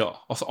that was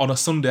shot, or on a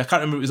Sunday. I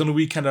can't remember. It was on a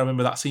weekend. I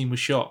remember that scene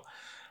was shot.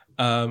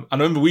 And I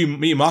remember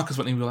me and Marcus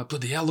went in. We were like,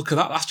 "Bloody hell! Look at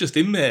that. That's just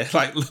in there.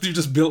 Like, you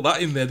just built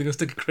that in there. They're gonna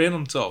stick a crane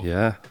on top."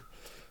 Yeah.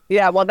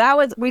 Yeah. Well,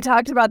 we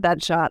talked about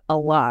that shot a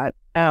lot.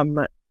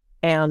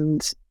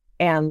 And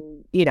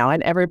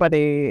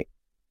everybody.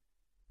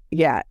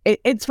 Yeah,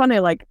 it's funny.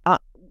 Like,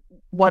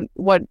 what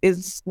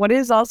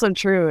is also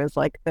true is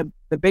like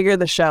the bigger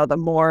the show, the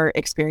more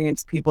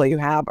experienced people you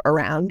have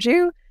around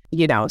you.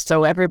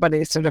 So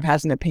everybody sort of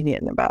has an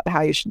opinion about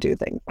how you should do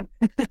things.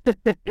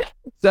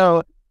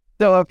 So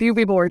So a few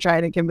people were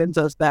trying to convince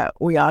us that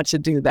we ought to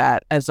do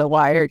that as a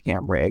wire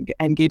cam rig.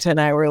 And Gita and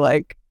I were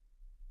like,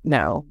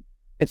 no,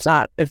 it's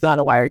not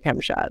a wire cam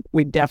shot.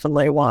 We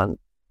definitely want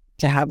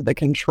to have the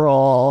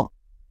control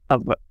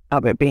of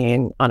it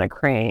being on a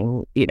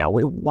crane. We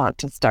want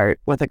to start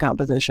with a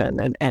composition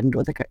and end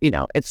with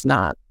it's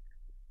not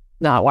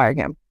wire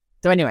cam.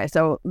 So anyway,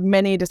 so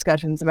many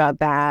discussions about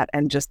that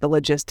and just the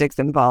logistics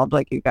involved,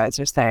 like you guys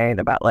are saying,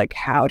 about like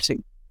how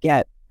to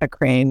get a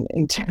crane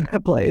into a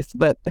place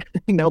that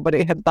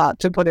nobody had thought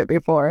to put it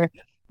before.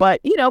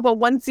 But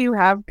once you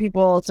have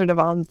people sort of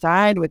on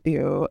side with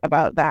you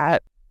about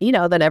that,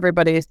 then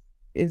everybody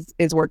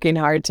is working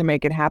hard to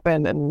make it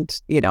happen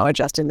and,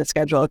 adjusting the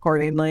schedule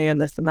accordingly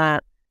and this and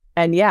that.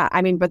 And yeah,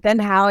 I mean, but then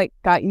how it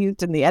got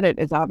used in the edit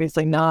is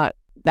obviously that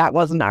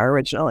wasn't our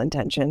original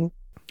intention.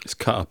 It's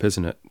cut up,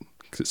 isn't it?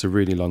 Because it's a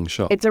really long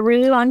shot. It's a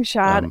really long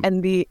shot.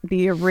 And the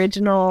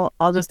original,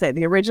 I'll just say,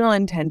 the original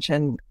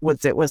intention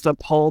was it was a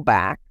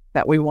pullback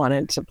that we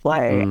wanted to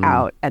play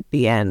out at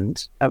the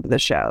end of the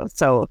show.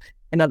 So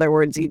in other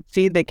words, you'd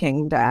see the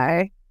king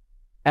die,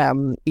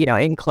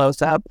 in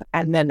close up.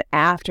 And then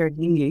after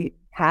he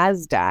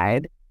has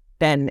died,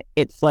 then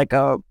it's like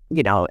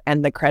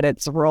and the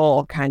credits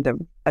roll, kind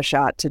of a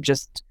shot to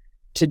just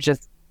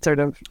sort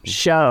of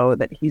show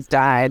that he's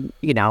died,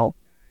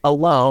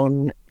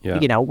 alone,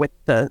 with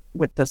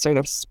the sort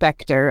of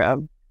specter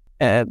of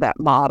that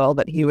model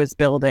that he was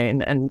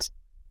building, and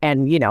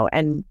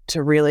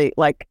to really,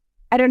 like,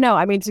 I don't know.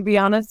 I mean, to be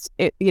honest,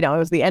 it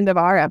was the end of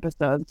our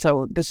episode,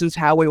 so this is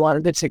how we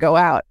wanted it to go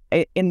out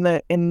in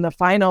the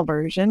final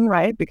version,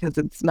 right? Because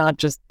it's not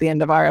just the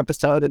end of our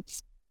episode;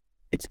 it's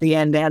the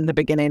end and the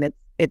beginning.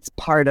 It's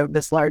part of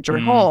this larger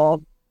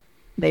whole.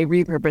 They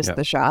repurposed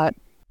the shot,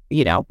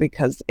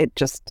 because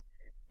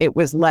it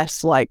was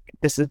less like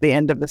this is the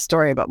end of the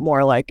story, but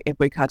more like if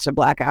we cut to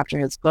black after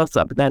his close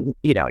up, then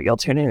you'll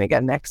tune in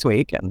again next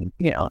week, and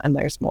and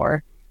there's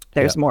more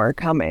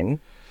coming.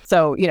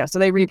 So so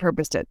they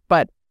repurposed it,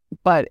 but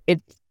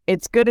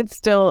it's good it's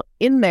still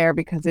in there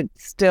because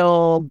it's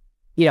still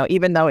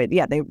even though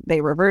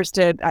they reversed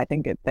it. I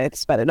think they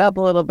sped it up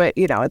a little bit.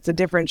 It's a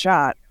different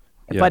shot.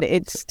 Yeah. But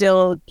it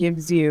still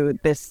gives you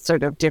this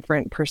sort of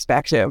different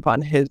perspective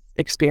on his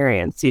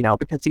experience,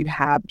 because you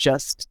have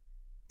just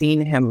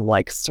seen him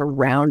like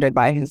surrounded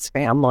by his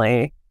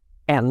family,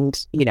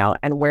 and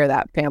and where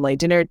that family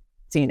dinner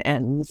scene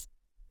ends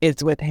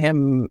is with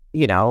him,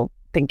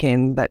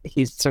 thinking that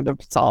he's sort of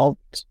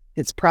solved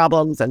his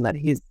problems and that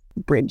he's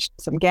bridged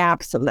some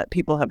gaps and that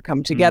people have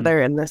come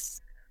together in this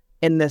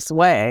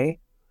way.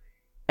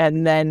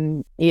 And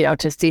then,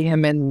 to see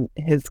him in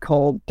his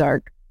cold,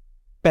 dark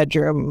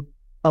bedroom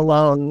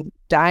alone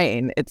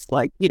dying, it's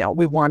like,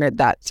 we wanted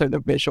that sort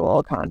of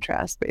visual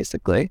contrast,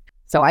 basically.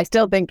 So I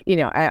still think,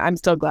 I'm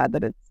still glad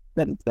that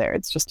it's there.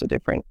 It's just a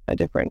different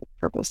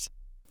purpose.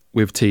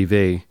 With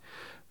TV,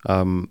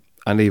 and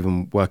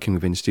even working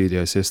within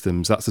studio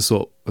systems, that's the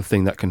sort of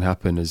thing that can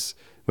happen as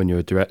when you're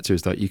a director,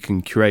 is that you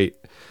can create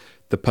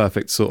the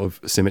perfect sort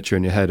of symmetry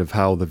in your head of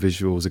how the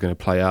visuals are going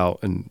to play out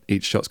and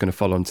each shot's going to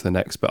follow on to the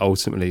next. But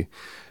ultimately,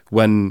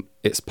 when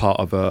it's part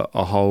of a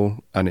whole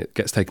and it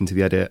gets taken to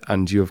the edit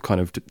and you have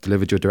kind of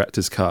delivered your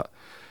director's cut,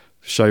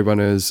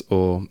 showrunners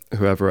or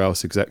whoever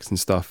else, execs and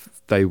stuff,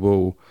 they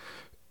will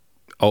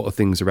alter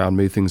things around,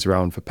 move things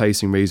around for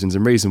pacing reasons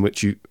and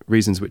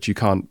reasons which you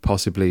can't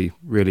possibly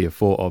really have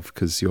thought of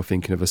because you're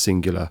thinking of a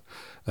singular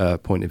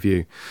point of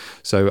view.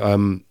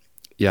 So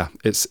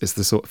it's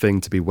the sort of thing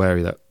to be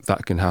wary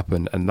that can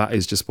happen, and that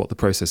is just what the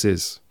process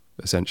is,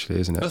 essentially,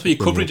 isn't it? That's where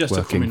your coverage has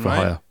to come in, right?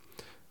 Hire.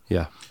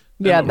 Yeah.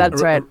 Yeah,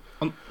 that's right.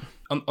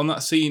 On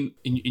that scene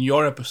in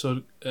your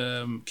episode,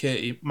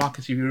 Katie,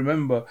 Marcus, if you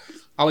remember,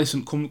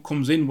 Alison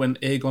comes in when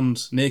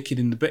Aegon's naked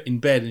in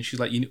bed, and she's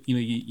like, you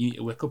need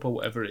to wake up or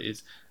whatever it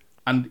is,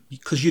 and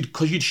because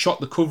you'd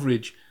shot the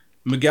coverage,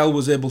 Miguel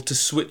was able to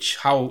switch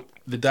how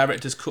the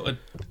director's cut had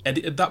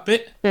edited that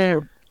bit.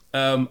 Yeah.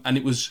 And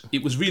it was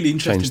really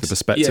interesting. Change the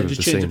perspective of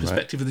the scene, the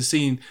perspective of the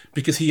scene,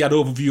 because he had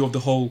overview of the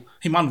whole.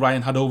 Him and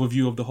Ryan had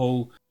overview of the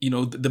whole.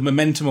 The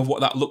momentum of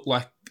what that looked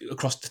like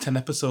across the 10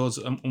 episodes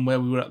and where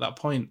we were at that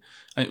point.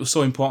 And it was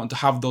so important to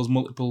have those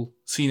multiple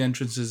scene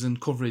entrances and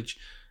coverage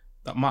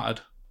that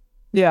mattered.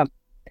 Yeah.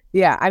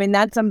 I mean,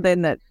 that's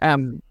something that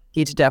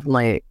Geeta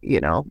definitely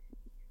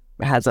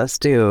has us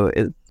do.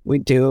 Is we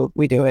do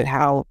it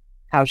how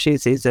she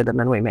sees it, and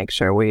then we make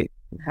sure we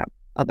have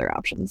other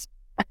options.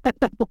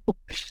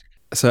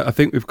 So I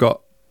think we've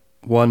got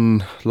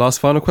one last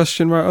final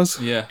question, right, Oz?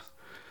 Yeah.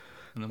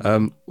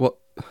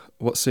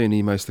 What scene are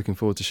you most looking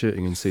forward to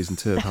shooting in season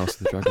 2 of House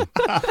of the Dragon?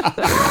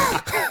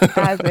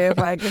 As if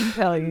I can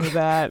tell you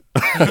that.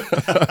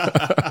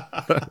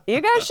 You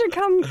guys should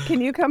come.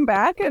 Can you come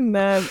back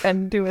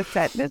and do a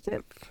set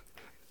visit?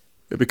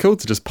 It'd be cool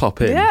to just pop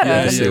in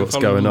and see what's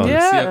going on.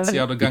 Yeah. See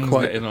how the gang's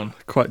getting on.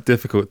 Quite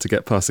difficult to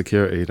get past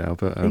security now,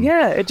 but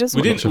it just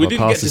we didn't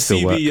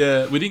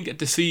get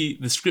to see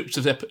the scripts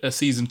of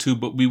season 2,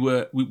 but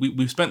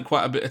we spent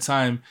quite a bit of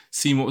time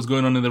seeing what was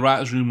going on in the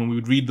writers' room, and we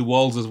would read the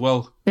walls as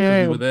well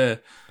because we were there.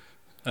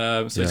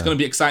 So it's going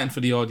to be exciting for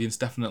the audience,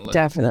 definitely.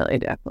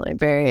 Definitely.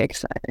 Very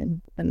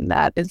exciting. And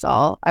that is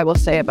all I will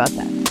say about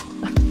that.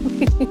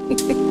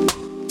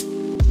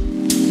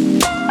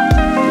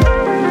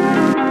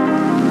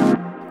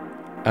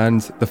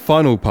 And the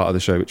final part of the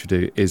show, which we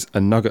do, is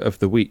a nugget of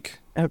the week.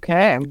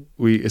 Okay.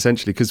 We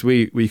essentially, because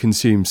we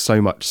consume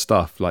so much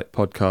stuff, like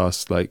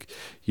podcasts, like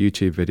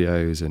YouTube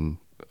videos, and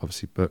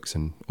obviously books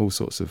and all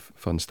sorts of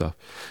fun stuff,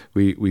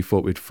 we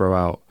thought we'd throw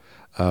out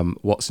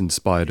what's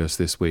inspired us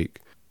this week.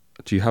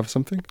 Do you have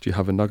something? Do you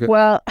have a nugget?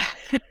 Well,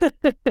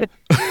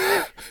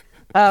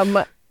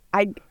 I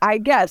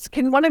guess.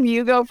 Can one of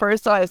you go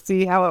first so I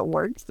see how it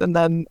works, and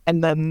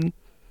then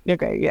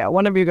okay, yeah,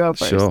 one of you go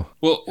first. Sure.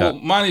 Well,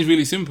 mine is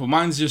really simple.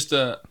 Mine's just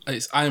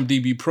it's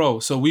IMDb Pro.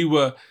 So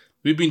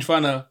we've been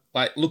trying to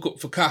like look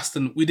up for cast,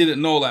 and we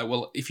didn't know like,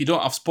 well, if you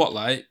don't have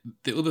Spotlight,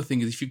 the other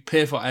thing is if you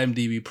pay for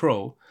IMDb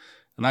Pro,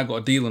 and I got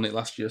a deal on it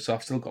last year, so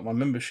I've still got my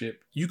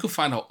membership. You can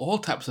find out all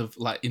types of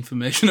like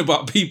information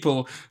about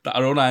people that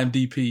are on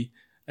IMDb,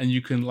 and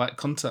you can like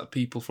contact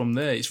people from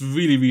there. It's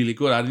really, really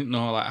good. I didn't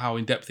know like how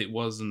in depth it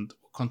was and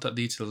what contact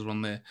details are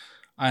on there.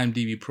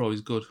 IMDb Pro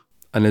is good.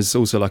 And there's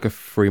also like a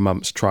 3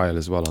 months trial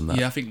as well on that.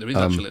 Yeah, I think there is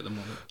actually at the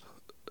moment.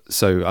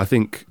 So I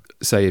think,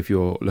 say if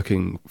you're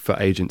looking for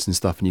agents and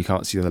stuff and you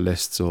can't see the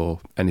lists or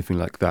anything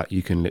like that,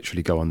 you can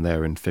literally go on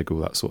there and figure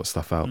all that sort of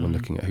stuff out when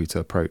looking at who to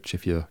approach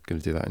if you're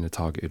going to do that in a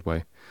targeted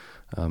way.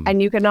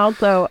 And you can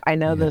also, I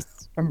know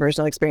this from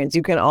personal experience,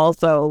 you can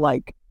also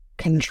like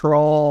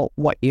control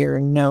what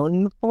you're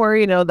known for,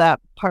 you know, that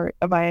part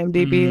of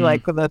IMDb,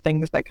 like the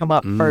things that come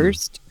up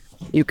first,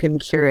 you can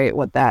curate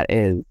what that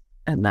is,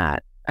 and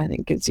that I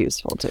think is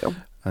useful too.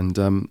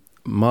 And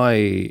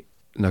my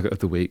nugget of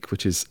the week,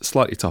 which is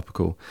slightly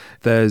topical,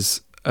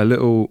 there's a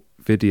little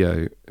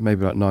video,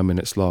 maybe about 9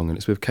 minutes long, and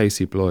it's with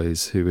Casey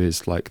Bloys, who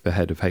is like the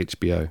head of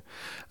HBO.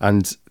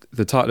 And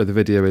the title of the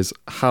video is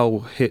How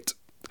Hit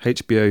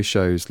HBO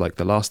Shows Like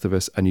The Last of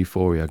Us and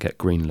Euphoria Get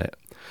Greenlit.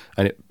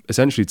 And it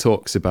essentially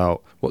talks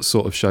about what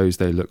sort of shows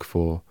they look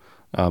for,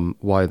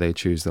 why they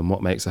choose them,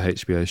 what makes a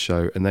HBO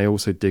show, and they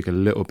also dig a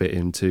little bit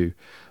into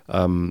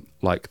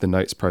like the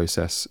notes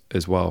process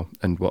as well,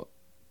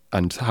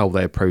 and how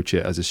they approach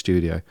it as a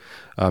studio.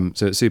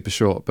 So it's super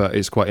short, but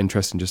it's quite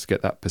interesting just to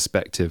get that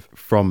perspective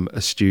from a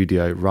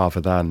studio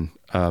rather than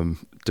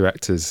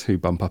directors who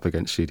bump up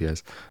against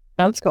studios.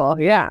 That's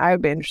cool. Yeah, I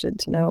would be interested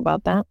to know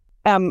about that.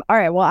 All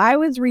right. Well, I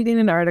was reading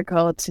an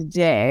article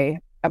today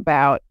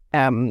about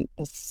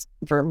this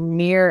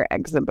Vermeer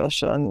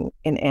exhibition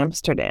in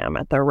Amsterdam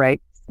at the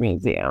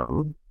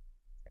Rijksmuseum.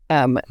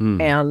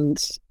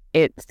 And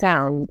it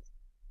sounds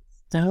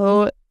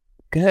so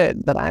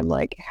good that I'm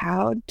like,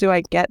 how do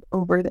I get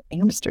over to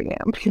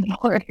Amsterdam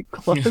before it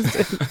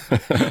closes?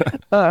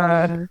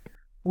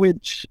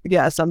 Which,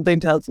 yeah, something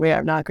tells me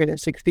I'm not going to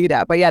succeed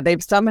at. But yeah,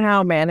 they've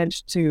somehow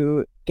managed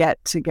to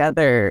get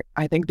together.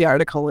 I think the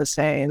article was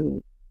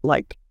saying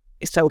like,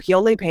 so he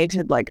only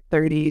painted like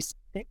 36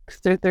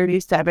 or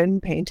 37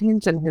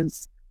 paintings in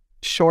his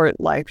short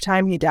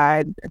lifetime. He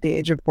died at the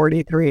age of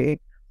 43.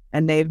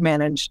 And they've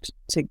managed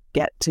to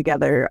get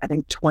together, I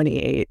think,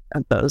 28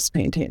 of those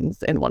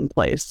paintings in one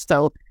place.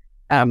 So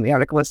the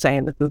article was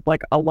saying this is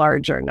like a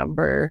larger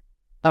number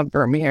of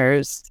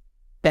Vermeers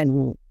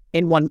than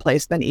in one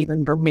place than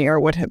even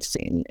Vermeer would have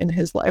seen in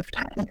his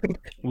lifetime.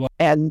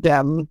 And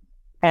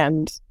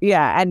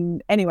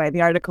anyway,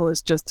 the article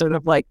is just sort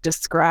of like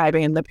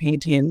describing the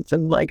paintings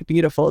in like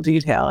beautiful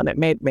detail. And it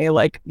made me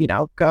like, you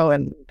know, go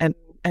and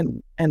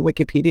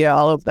Wikipedia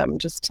all of them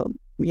just to,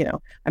 you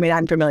know, I mean,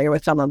 I'm familiar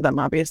with some of them,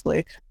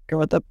 obviously, Girl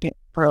with the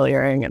Pearl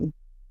Earring and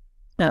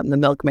The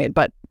Milkmaid,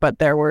 but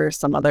there were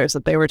some others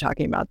that they were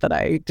talking about that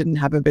I didn't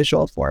have a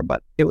visual for,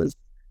 but it was,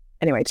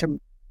 anyway, to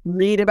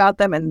read about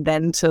them and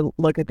then to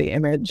look at the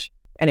image.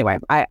 Anyway,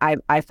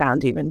 I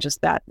found even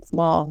just that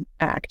small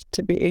act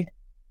to be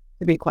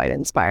quite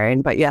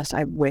inspiring. But yes,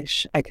 I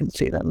wish I could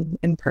see them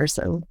in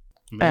person.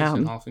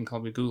 Amazing. I think I'll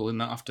be Googling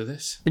that after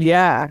this.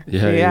 Yeah.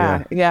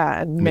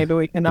 And maybe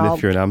we can all...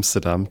 if you're in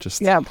Amsterdam,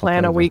 just... Yeah,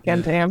 plan a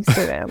weekend to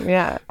Amsterdam,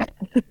 yeah.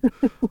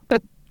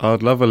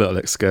 I'd love a little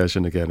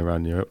excursion again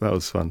around Europe. That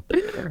was fun.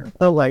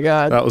 Oh my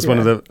God. That was one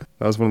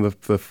of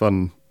the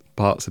fun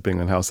parts of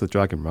being on House of the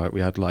Dragon, right?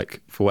 We had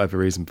like, for whatever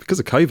reason, because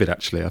of COVID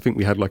actually, I think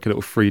we had like a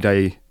little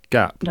 3-day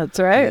gap.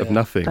 That's right. Of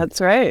nothing. That's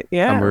right,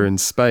 yeah. And we're in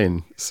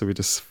Spain, so we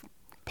just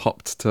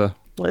popped to...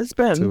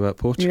 Lisbon. To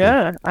Portugal.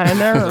 Yeah, I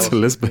know. To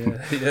Lisbon.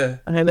 Yeah.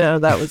 I know,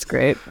 that was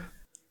great.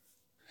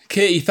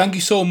 Katie, thank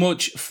you so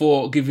much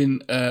for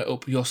giving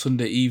up your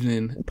Sunday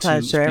evening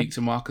to speak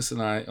to Marcus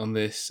and I on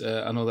this.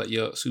 I know that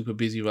you're super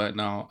busy right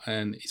now,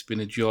 and it's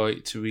been a joy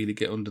to really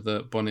get under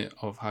the bonnet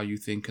of how you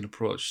think and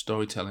approach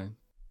storytelling.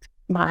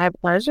 My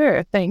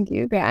pleasure. Thank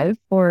you guys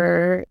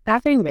for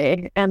having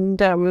me, and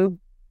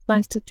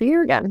nice to see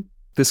you again.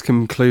 This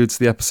concludes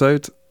the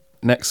episode.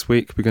 next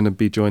week we're going to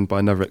be joined by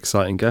another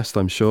exciting guest,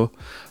 I'm sure.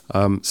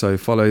 So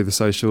follow the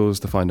socials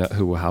to find out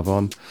who we'll have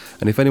on.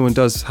 And if anyone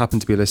does happen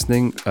to be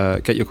listening,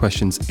 get your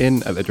questions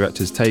in at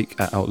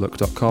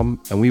thedirectorstake@outlook.com.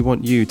 And we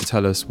want you to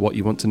tell us what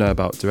you want to know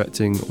about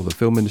directing or the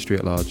film industry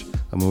at large,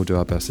 and we'll do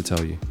our best to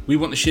tell you. We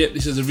want to shape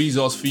this as a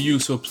resource for you,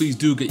 so please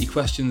do get your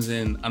questions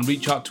in and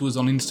reach out to us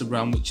on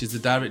Instagram, which is the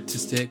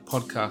Director's Take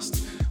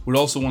Podcast. We're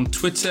also on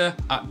Twitter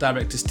at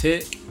Director's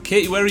Take.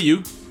 Katie, where are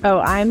you? Oh,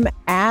 I'm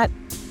at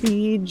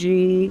CGDOP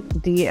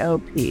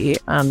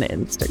on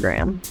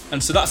Instagram.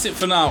 And so that's it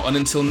for now. And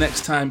until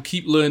next time,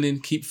 keep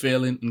learning, keep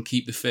failing, and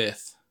keep the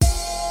faith.